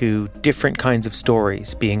barriers to different kinds of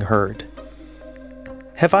stories being heard.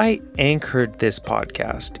 Have I anchored this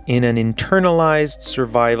podcast in an internalized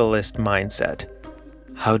survivalist mindset?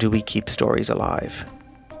 How do we keep stories alive?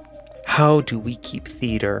 How do we keep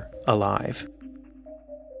theater alive?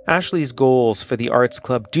 Ashley's goals for the Arts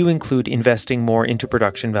Club do include investing more into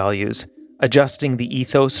production values, adjusting the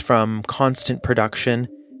ethos from constant production,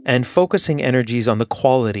 and focusing energies on the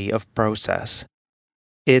quality of process.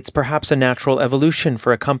 It's perhaps a natural evolution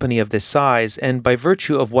for a company of this size, and by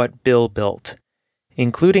virtue of what Bill built,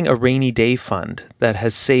 including a rainy day fund that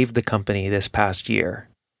has saved the company this past year.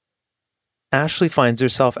 Ashley finds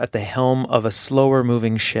herself at the helm of a slower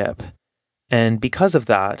moving ship, and because of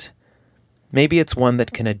that, maybe it's one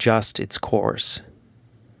that can adjust its course.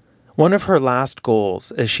 One of her last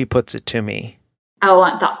goals, as she puts it to me, I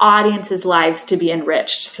want the audience's lives to be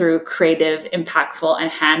enriched through creative, impactful,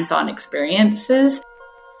 and hands-on experiences.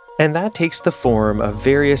 And that takes the form of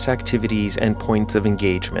various activities and points of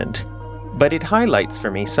engagement. But it highlights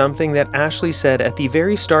for me something that Ashley said at the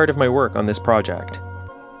very start of my work on this project,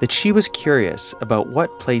 that she was curious about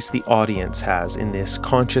what place the audience has in this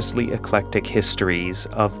consciously eclectic histories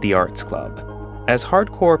of the Arts Club. As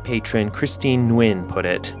hardcore patron Christine Nguyen put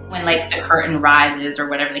it, when like the curtain rises or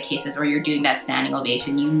whatever the case is, or you're doing that standing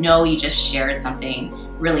ovation, you know you just shared something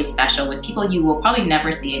really special with people you will probably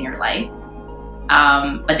never see in your life.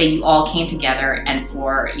 But then you all came together, and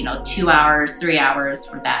for 2 hours, 3 hours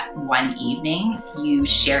for that one evening, you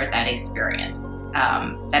shared that experience.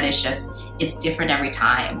 That is just, it's different every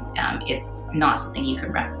time. It's not something you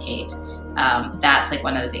can replicate. That's like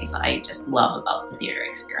one of the things that I just love about the theater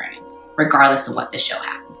experience, regardless of what the show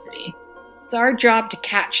happens to be. It's our job to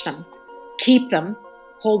catch them, keep them,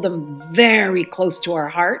 hold them very close to our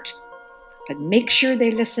heart, but make sure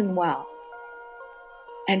they listen well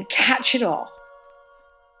and catch it all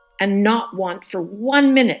and not want for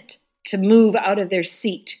 1 minute to move out of their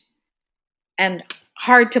seat, and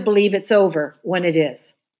hard to believe it's over when it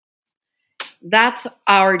is. That's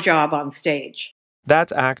our job on stage.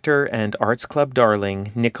 That's actor and Arts Club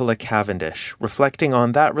darling Nicola Cavendish reflecting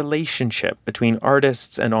on that relationship between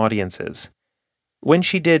artists and audiences. When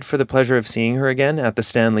she did For the Pleasure of Seeing Her Again at the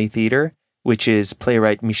Stanley Theatre, which is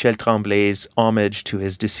playwright Michel Tremblay's homage to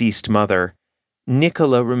his deceased mother,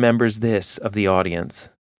 Nicola remembers this of the audience.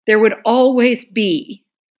 There would always be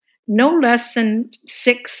no less than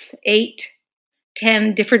 6, 8,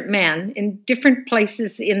 10 different men in different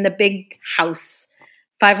places in the big house,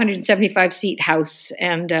 575-seat house,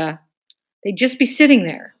 and they'd just be sitting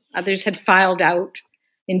there. Others had filed out,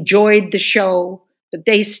 enjoyed the show, but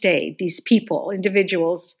they stayed. These people,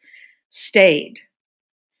 individuals, stayed.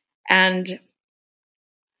 And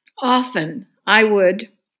often I would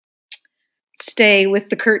stay with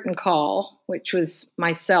the curtain call, which was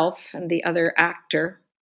myself and the other actor,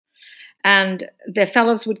 and the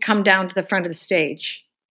fellows would come down to the front of the stage.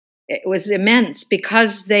 It was immense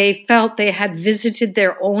because they felt they had visited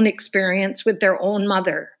their own experience with their own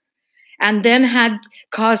mother and then had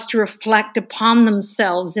cause to reflect upon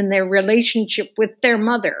themselves in their relationship with their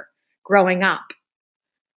mother growing up,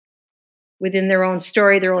 within their own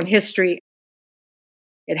story, their own history.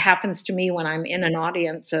 It happens to me when I'm in an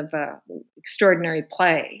audience of an extraordinary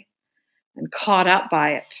play and caught up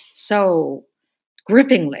by it so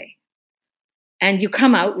grippingly. And you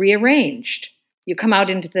come out rearranged. You come out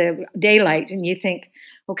into the daylight and you think,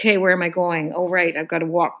 okay, where am I going? Oh, right, I've got to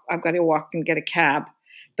walk and get a cab.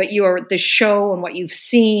 But the show and what you've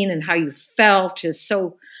seen and how you felt is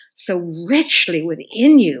so richly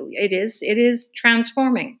within you. It is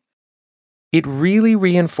transforming. It really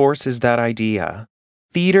reinforces that idea.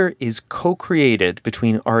 Theatre is co-created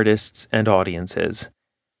between artists and audiences.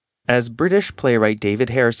 As British playwright David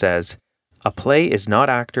Hare says, a play is not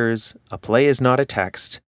actors, a play is not a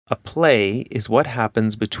text, a play is what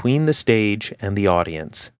happens between the stage and the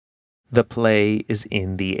audience. The play is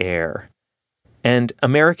in the air. And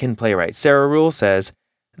American playwright Sarah Ruhl says,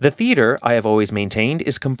 the theatre, I have always maintained,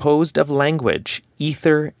 is composed of language,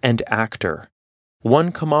 ether, and actor.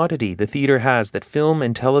 One commodity the theatre has that film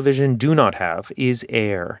and television do not have is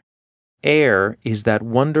air. Air is that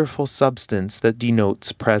wonderful substance that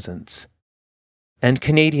denotes presence. And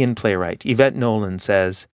Canadian playwright Yvette Nolan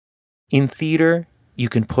says, in theatre, you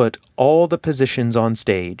can put all the positions on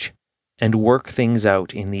stage and work things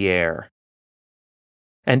out in the air.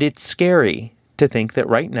 And it's scary to think that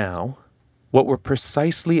right now, what we're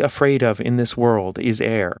precisely afraid of in this world is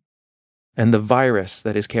air, and the virus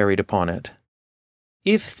that is carried upon it.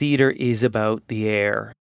 If theatre is about the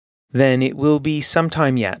air, then it will be some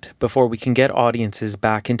time yet before we can get audiences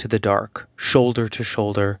back into the dark, shoulder to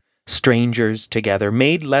shoulder, strangers together,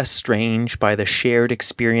 made less strange by the shared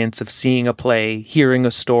experience of seeing a play, hearing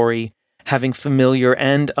a story, having familiar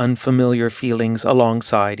and unfamiliar feelings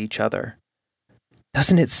alongside each other.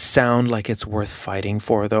 Doesn't it sound like it's worth fighting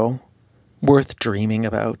for, though? Worth dreaming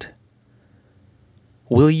about?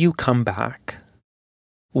 Will you come back?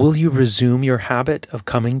 Will you resume your habit of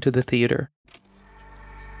coming to the theatre?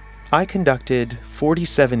 I conducted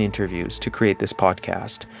 47 interviews to create this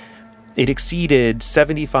podcast. It exceeded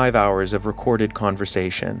 75 hours of recorded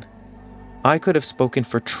conversation. I could have spoken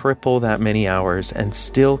for triple that many hours and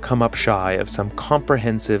still come up shy of some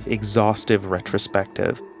comprehensive, exhaustive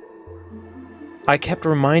retrospective. I kept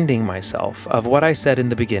reminding myself of what I said in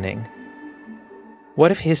the beginning.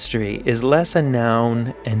 What if history is less a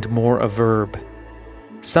noun and more a verb?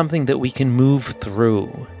 Something that we can move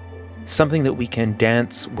through, something that we can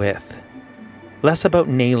dance with. Less about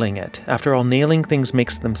nailing it. After all, nailing things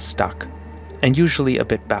makes them stuck, and usually a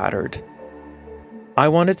bit battered. I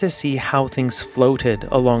wanted to see how things floated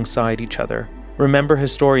alongside each other. Remember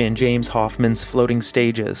historian James Hoffman's floating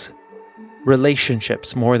stages.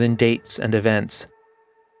 Relationships more than dates and events.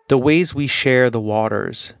 The ways we share the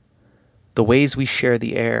waters. The ways we share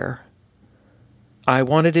the air. I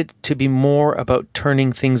wanted it to be more about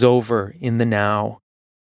turning things over in the now,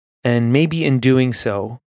 and maybe in doing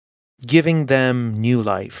so, giving them new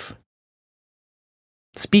life.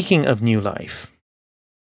 Speaking of new life,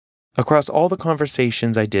 across all the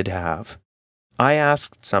conversations I did have, I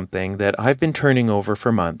asked something that I've been turning over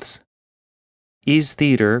for months. Is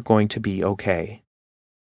theatre going to be okay?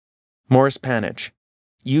 Morris Panich,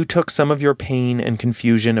 You took some of your pain and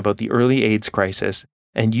confusion about the early AIDS crisis,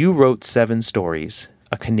 and you wrote 7 Stories,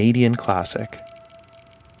 a Canadian classic.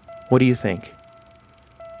 What do you think?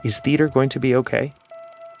 Is theater going to be okay?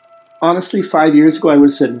 Honestly, 5 years ago, I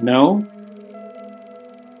would have said no.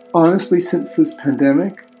 Honestly, since this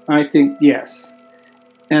pandemic, I think yes.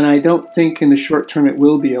 And I don't think in the short term it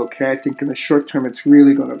will be okay. I think in the short term it's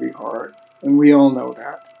really going to be hard. And we all know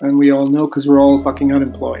that. And we all know because we're all fucking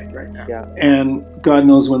unemployed right now. Yeah. And God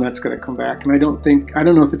knows when that's going to come back. And I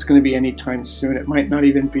don't know if it's going to be anytime soon. It might not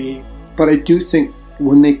even be. But I do think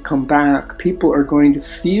when they come back, people are going to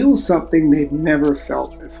feel something they've never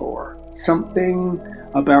felt before. Something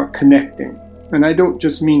about connecting. And I don't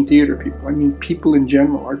just mean theater people. I mean people in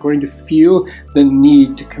general are going to feel the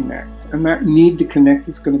need to connect. And that need to connect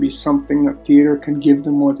is going to be something that theater can give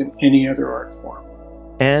them more than any other art form.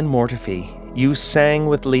 Anne Mortefi, you sang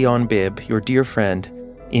with Leon Bibb, your dear friend,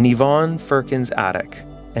 in Yvonne Firkin's attic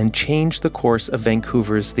and changed the course of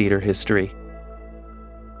Vancouver's theater history.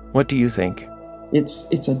 What do you think?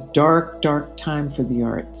 It's a dark, dark time for the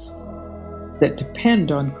arts that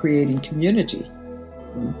depend on creating community.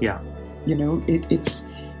 Yeah. You know,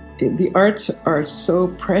 the arts are so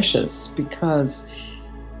precious because,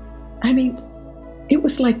 I mean, it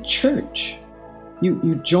was like church.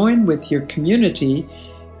 You join with your community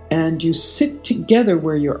and you sit together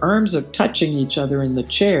where your arms are touching each other in the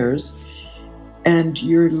chairs, and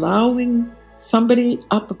you're allowing somebody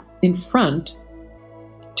up in front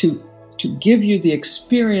to give you the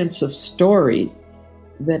experience of story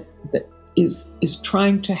that is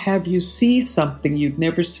trying to have you see something you'd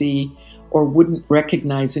never see or wouldn't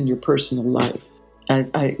recognize in your personal life.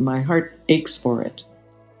 My heart aches for it.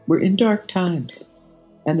 We're in dark times,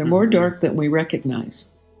 and they're more dark than we recognize.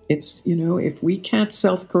 It's, you know, if we can't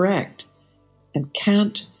self-correct and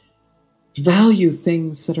can't value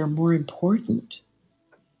things that are more important,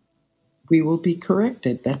 we will be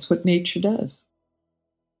corrected. That's what nature does.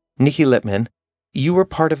 Nikki Lippman, you were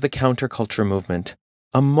part of the counterculture movement,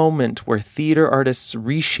 a moment where theater artists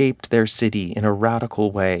reshaped their city in a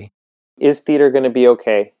radical way. Is theater going to be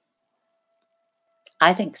okay?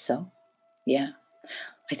 I think so. Yeah,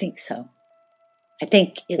 I think so. I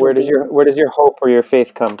think it'll Where does your hope or your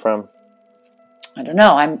faith come from? I don't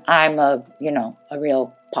know. I'm a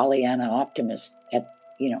real Pollyanna optimist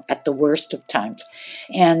at the worst of times,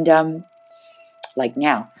 and like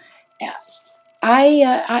now,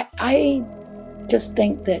 I just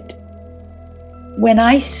think that when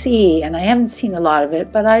I see, and I haven't seen a lot of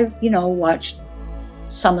it, but I've watched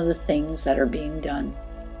some of the things that are being done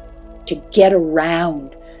to get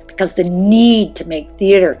around, because the need to make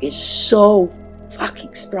theater is so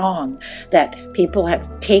fucking strong that people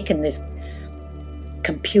have taken this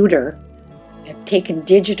computer, have taken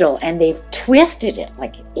digital, and they've twisted it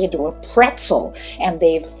like into a pretzel, and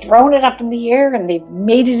they've thrown it up in the air, and they've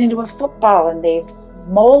made it into a football, and they've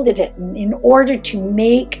molded it in order to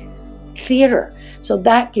make theater. So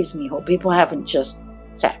that gives me hope. People haven't just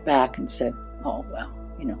sat back and said, oh, well,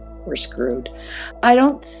 we're screwed. I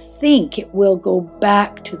don't think it will go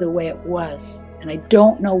back to the way it was. And I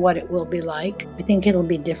don't know what it will be like. I think it'll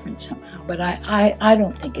be different somehow. But I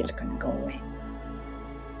don't think it's going to go away.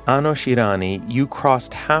 Ano Shirani, you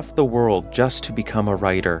crossed half the world just to become a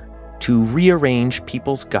writer, to rearrange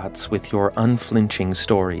people's guts with your unflinching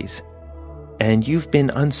stories. And you've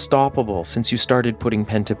been unstoppable since you started putting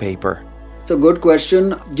pen to paper. It's a good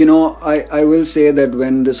question. I will say that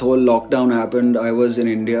when this whole lockdown happened, I was in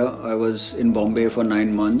India. I was in Bombay for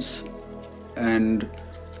 9 months. And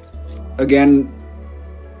again,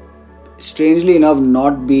 strangely enough,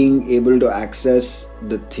 not being able to access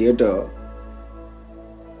the theatre,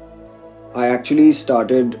 I actually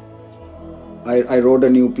started, I wrote a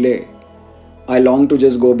new play. I longed to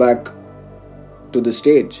just go back to the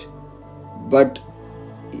stage. But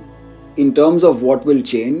in terms of what will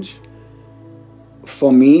change,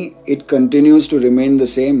 for me, it continues to remain the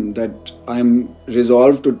same, that I'm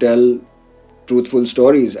resolved to tell truthful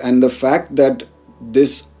stories. And the fact that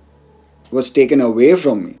this was taken away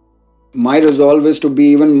from me, my resolve is to be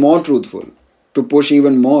even more truthful, to push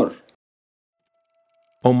even more.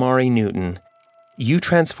 Omari Newton, you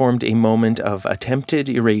transformed a moment of attempted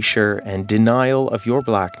erasure and denial of your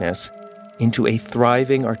blackness into a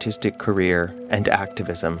thriving artistic career and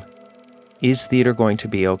activism. Is theater going to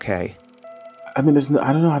be okay? I mean,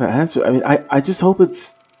 I don't know how to answer. I mean, I just hope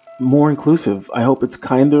it's more inclusive. I hope it's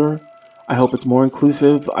kinder. I hope it's more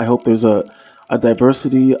inclusive. I hope there's a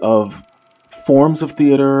diversity of forms of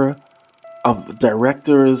theater, of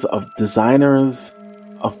directors, of designers,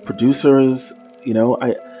 of producers,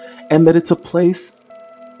 and that it's a place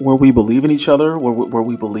where we believe in each other, where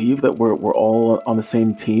we believe that we're all on the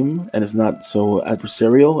same team and it's not so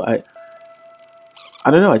adversarial.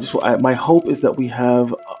 I don't know. My hope is that we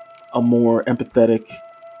have a more empathetic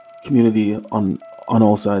community on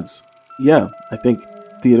all sides. Yeah, I think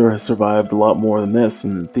theater has survived a lot more than this,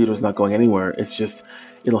 and theater's not going anywhere. It's just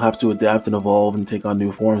it'll have to adapt and evolve and take on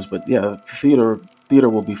new forms. But yeah, theater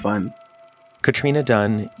will be fine. Katrina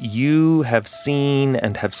Dunn, you have seen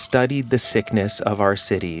and have studied the sickness of our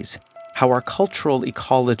cities, how our cultural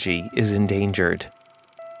ecology is endangered.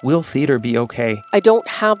 Will theater be okay? I don't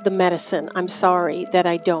have the medicine. I'm sorry that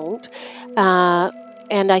I don't.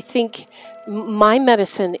 And I think my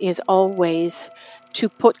medicine is always to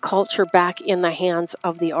put culture back in the hands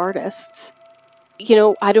of the artists.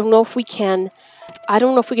 I don't know if we can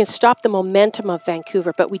stop the momentum of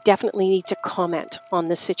Vancouver, but we definitely need to comment on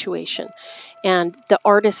this situation. And the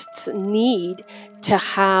artists need to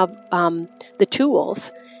have the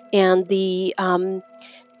tools and the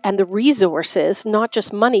resources, not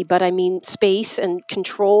just money, but I mean space and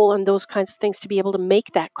control and those kinds of things to be able to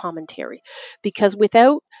make that commentary. Because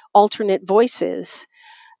without alternate voices,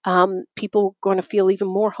 people are going to feel even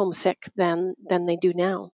more homesick than they do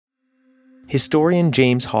now. Historian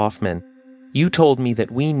James Hoffman, you told me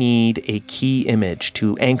that we need a key image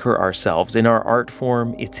to anchor ourselves in our art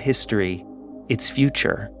form, its history, its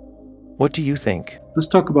future. What do you think? Let's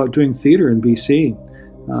talk about doing theater in BC.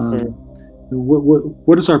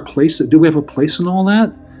 What is our place? Do we have a place in all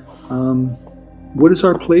that? What is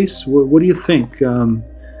our place? What do you think? Where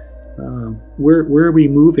are we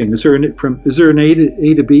moving? Is there an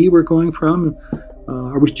A to B we're going from?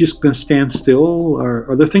 Are we just going to stand still?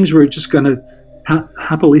 Are there things we're just going to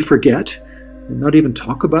happily forget and not even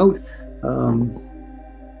talk about? Are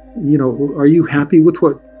you happy with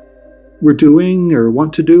what we're doing or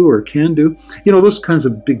want to do or can do? Those kinds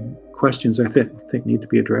of big questions I think need to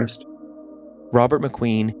be addressed. Robert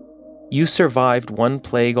McQueen, you survived one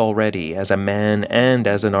plague already as a man and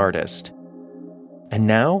as an artist. And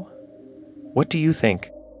now, what do you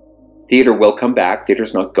think? Theater will come back.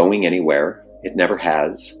 Theater's not going anywhere. It never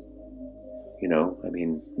has.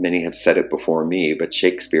 Many have said it before me, but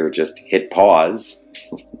Shakespeare just hit pause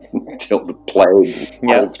until the plague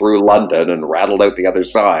rolled through London and rattled out the other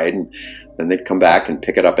side. And then they'd come back and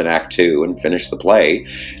pick it up in Act 2 and finish the play.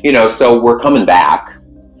 So we're coming back.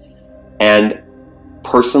 And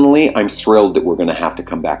personally, I'm thrilled that we're going to have to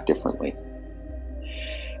come back differently.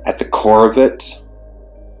 At the core of it,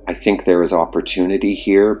 I think there is opportunity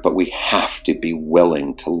here, but we have to be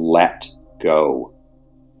willing to let go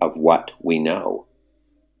of what we know.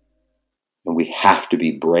 And we have to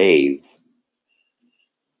be brave.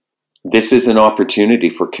 This is an opportunity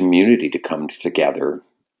for community to come together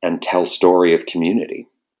and tell story of community.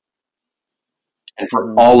 And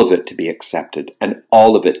for all of it to be accepted, and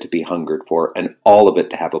all of it to be hungered for, and all of it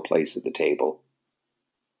to have a place at the table.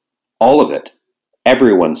 All of it.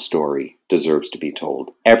 Everyone's story deserves to be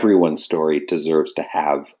told. Everyone's story deserves to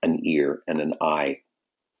have an ear and an eye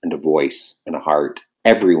and a voice and a heart.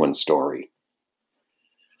 Everyone's story.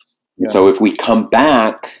 Yeah. So if we come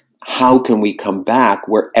back, how can we come back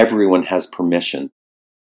where everyone has permission?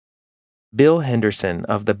 Bill Henderson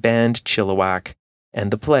of the band Chilliwack and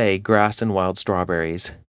the play Grass and Wild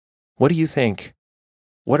Strawberries. What do you think?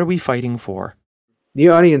 What are we fighting for? The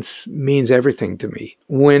audience means everything to me.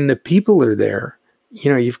 When the people are there,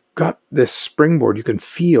 you've got this springboard. You can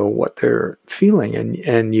feel what they're feeling,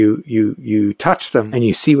 and you touch them, and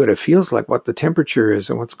you see what it feels like, what the temperature is,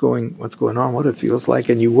 and what's going on, what it feels like,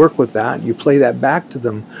 and you work with that. You play that back to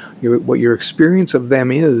them. What your experience of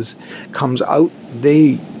them comes out.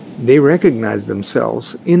 They recognize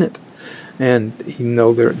themselves in it. And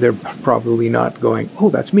they're probably not going, oh,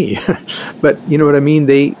 that's me, but you know what I mean.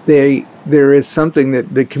 There is something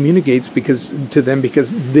that communicates to them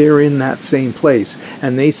because they're in that same place,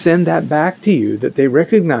 and they send that back to you, that they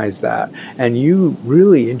recognize that, and you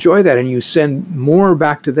really enjoy that, and you send more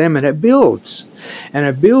back to them, and it builds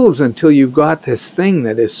until you've got this thing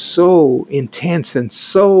that is so intense and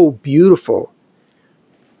so beautiful.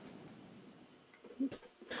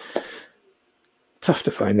 Tough to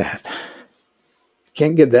find that.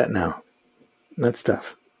 Can't get that now. That's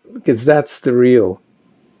tough. Because that's the real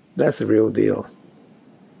deal.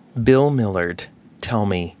 Bill Millard, tell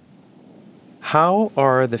me, how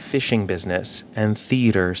are the fishing business and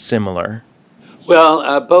theater similar?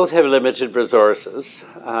 Well, both have limited resources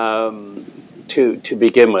to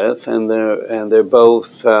begin with, and they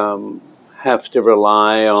both have to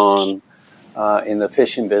rely on, in the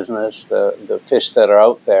fishing business, the fish that are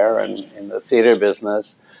out there, and in the theater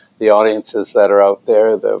business, the audiences that are out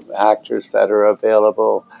there, the actors that are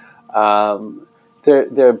available.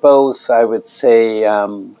 they're both, I would say,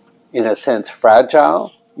 in a sense,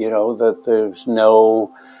 fragile. That there's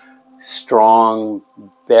no strong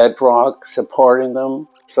bedrock supporting them.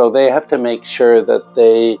 So they have to make sure that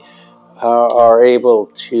they are able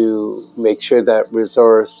to make sure that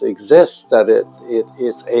resource exists, that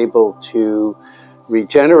it's able to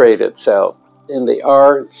regenerate itself. In the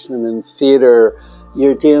arts and in theater,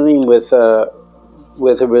 you're dealing with a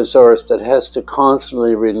resource that has to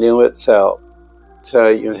constantly renew itself. So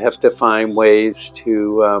you have to find ways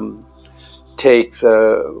to take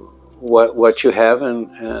what you have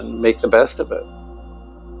and make the best of it.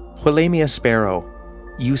 Huelemia Sparrow,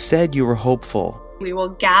 you said you were hopeful. We will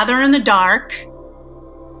gather in the dark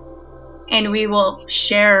and we will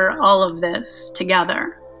share all of this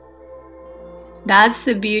together. That's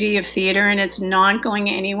the beauty of theater, and it's not going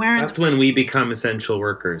anywhere. That's when we become essential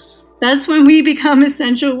workers. That's when we become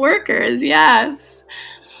essential workers, yes.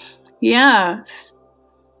 Yes.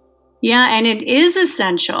 Yeah, and it is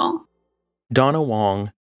essential. Donna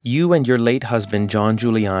Wong, you and your late husband, John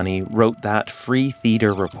Giuliani, wrote that free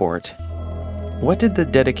theater report. What did the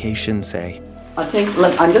dedication say? I think,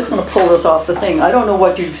 I'm just going to pull this off the thing. I don't know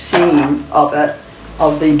what you've seen of it,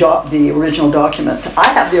 of the original document. I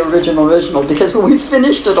have the original because when we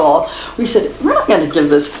finished it all, we said, we're not going to give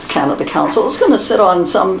this to Canada Council. It's going to sit on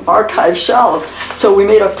some archive shelves. So we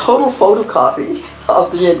made a total photocopy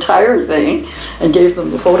of the entire thing and gave them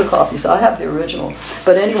the photocopy. So I have the original.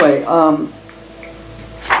 But anyway,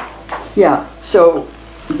 so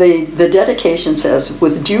the dedication says,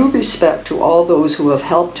 with due respect to all those who have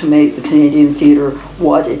helped to make the Canadian theatre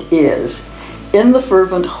what it is, in the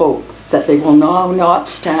fervent hope that they will now not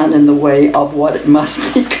stand in the way of what it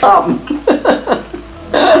must become.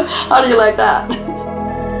 How do you like that?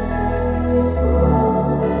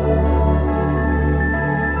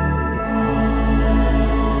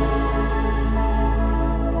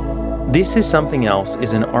 This Is Something Else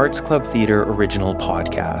is an Arts Club Theatre original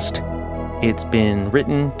podcast. It's been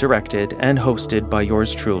written, directed, and hosted by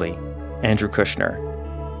yours truly, Andrew Kushner.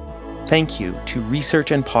 Thank you to research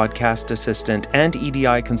and podcast assistant and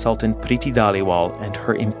EDI consultant Priti Dhaliwal and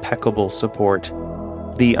her impeccable support.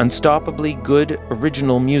 The unstoppably good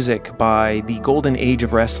original music by the Golden Age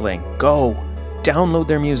of Wrestling. Go! Download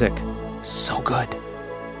their music. So good.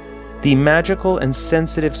 The magical and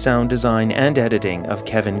sensitive sound design and editing of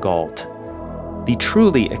Kevin Galt. The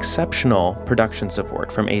truly exceptional production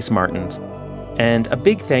support from Ace Martins. And a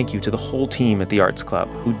big thank you to the whole team at the Arts Club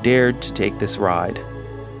who dared to take this ride.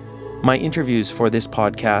 My interviews for this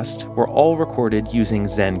podcast were all recorded using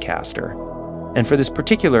Zencastr. And for this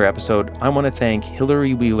particular episode, I want to thank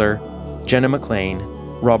Hilary Wheeler, Jenna McLean,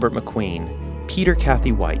 Robert McQueen, Peter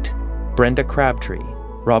Cathy White, Brenda Crabtree,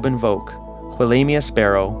 Robin Voke, Huelemia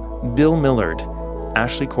Sparrow, Bill Millard,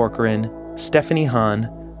 Ashley Corcoran, Stephanie Hahn,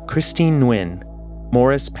 Christine Nguyen,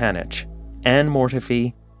 Morris Panich, Anne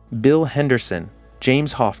Mortefi, Bill Henderson,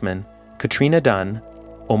 James Hoffman, Katrina Dunn,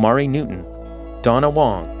 Omari Newton, Donna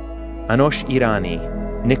Wong, Anosh Irani,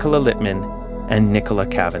 Nicola Littman, and Nicola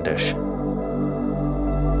Cavendish.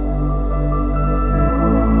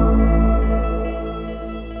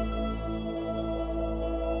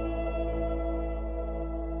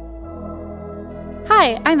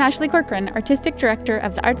 Hi, I'm Ashley Corcoran, Artistic Director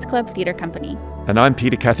of the Arts Club Theatre Company. And I'm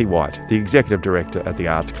Peter Cathy White, the Executive Director at the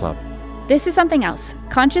Arts Club. This Is Something Else.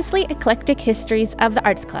 Consciously Eclectic Histories of the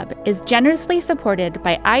Arts Club is generously supported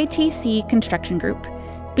by ITC Construction Group,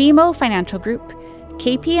 BMO Financial Group,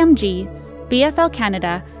 KPMG, BFL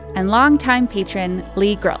Canada, and longtime patron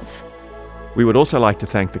Lee Grills. We would also like to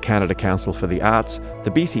thank the Canada Council for the Arts, the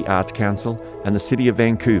BC Arts Council, and the City of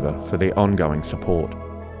Vancouver for their ongoing support.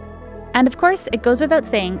 And of course, it goes without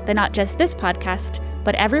saying that not just this podcast,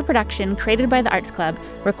 but every production created by the Arts Club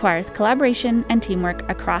requires collaboration and teamwork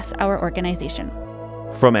across our organization.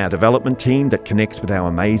 From our development team that connects with our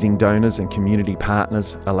amazing donors and community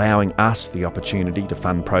partners, allowing us the opportunity to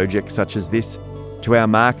fund projects such as this, to our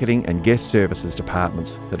marketing and guest services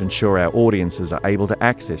departments that ensure our audiences are able to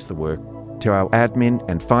access the work, to our admin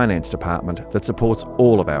and finance department that supports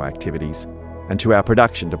all of our activities, and to our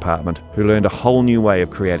production department who learned a whole new way of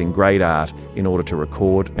creating great art in order to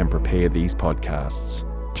record and prepare these podcasts.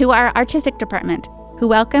 To our artistic department, who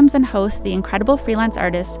welcomes and hosts the incredible freelance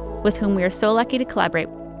artists with whom we are so lucky to collaborate,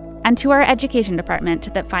 and to our education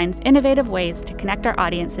department that finds innovative ways to connect our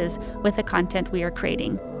audiences with the content we are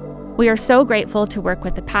creating. We are so grateful to work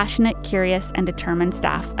with the passionate, curious, and determined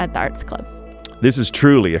staff at the Arts Club. This is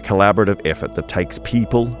truly a collaborative effort that takes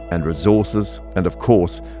people and resources and, of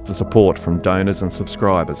course, the support from donors and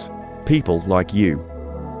subscribers, people like you.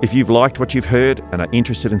 If you've liked what you've heard and are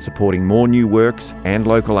interested in supporting more new works and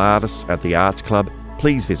local artists at the Arts Club,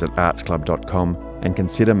 please visit artsclub.com and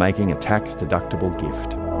consider making a tax-deductible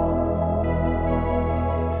gift.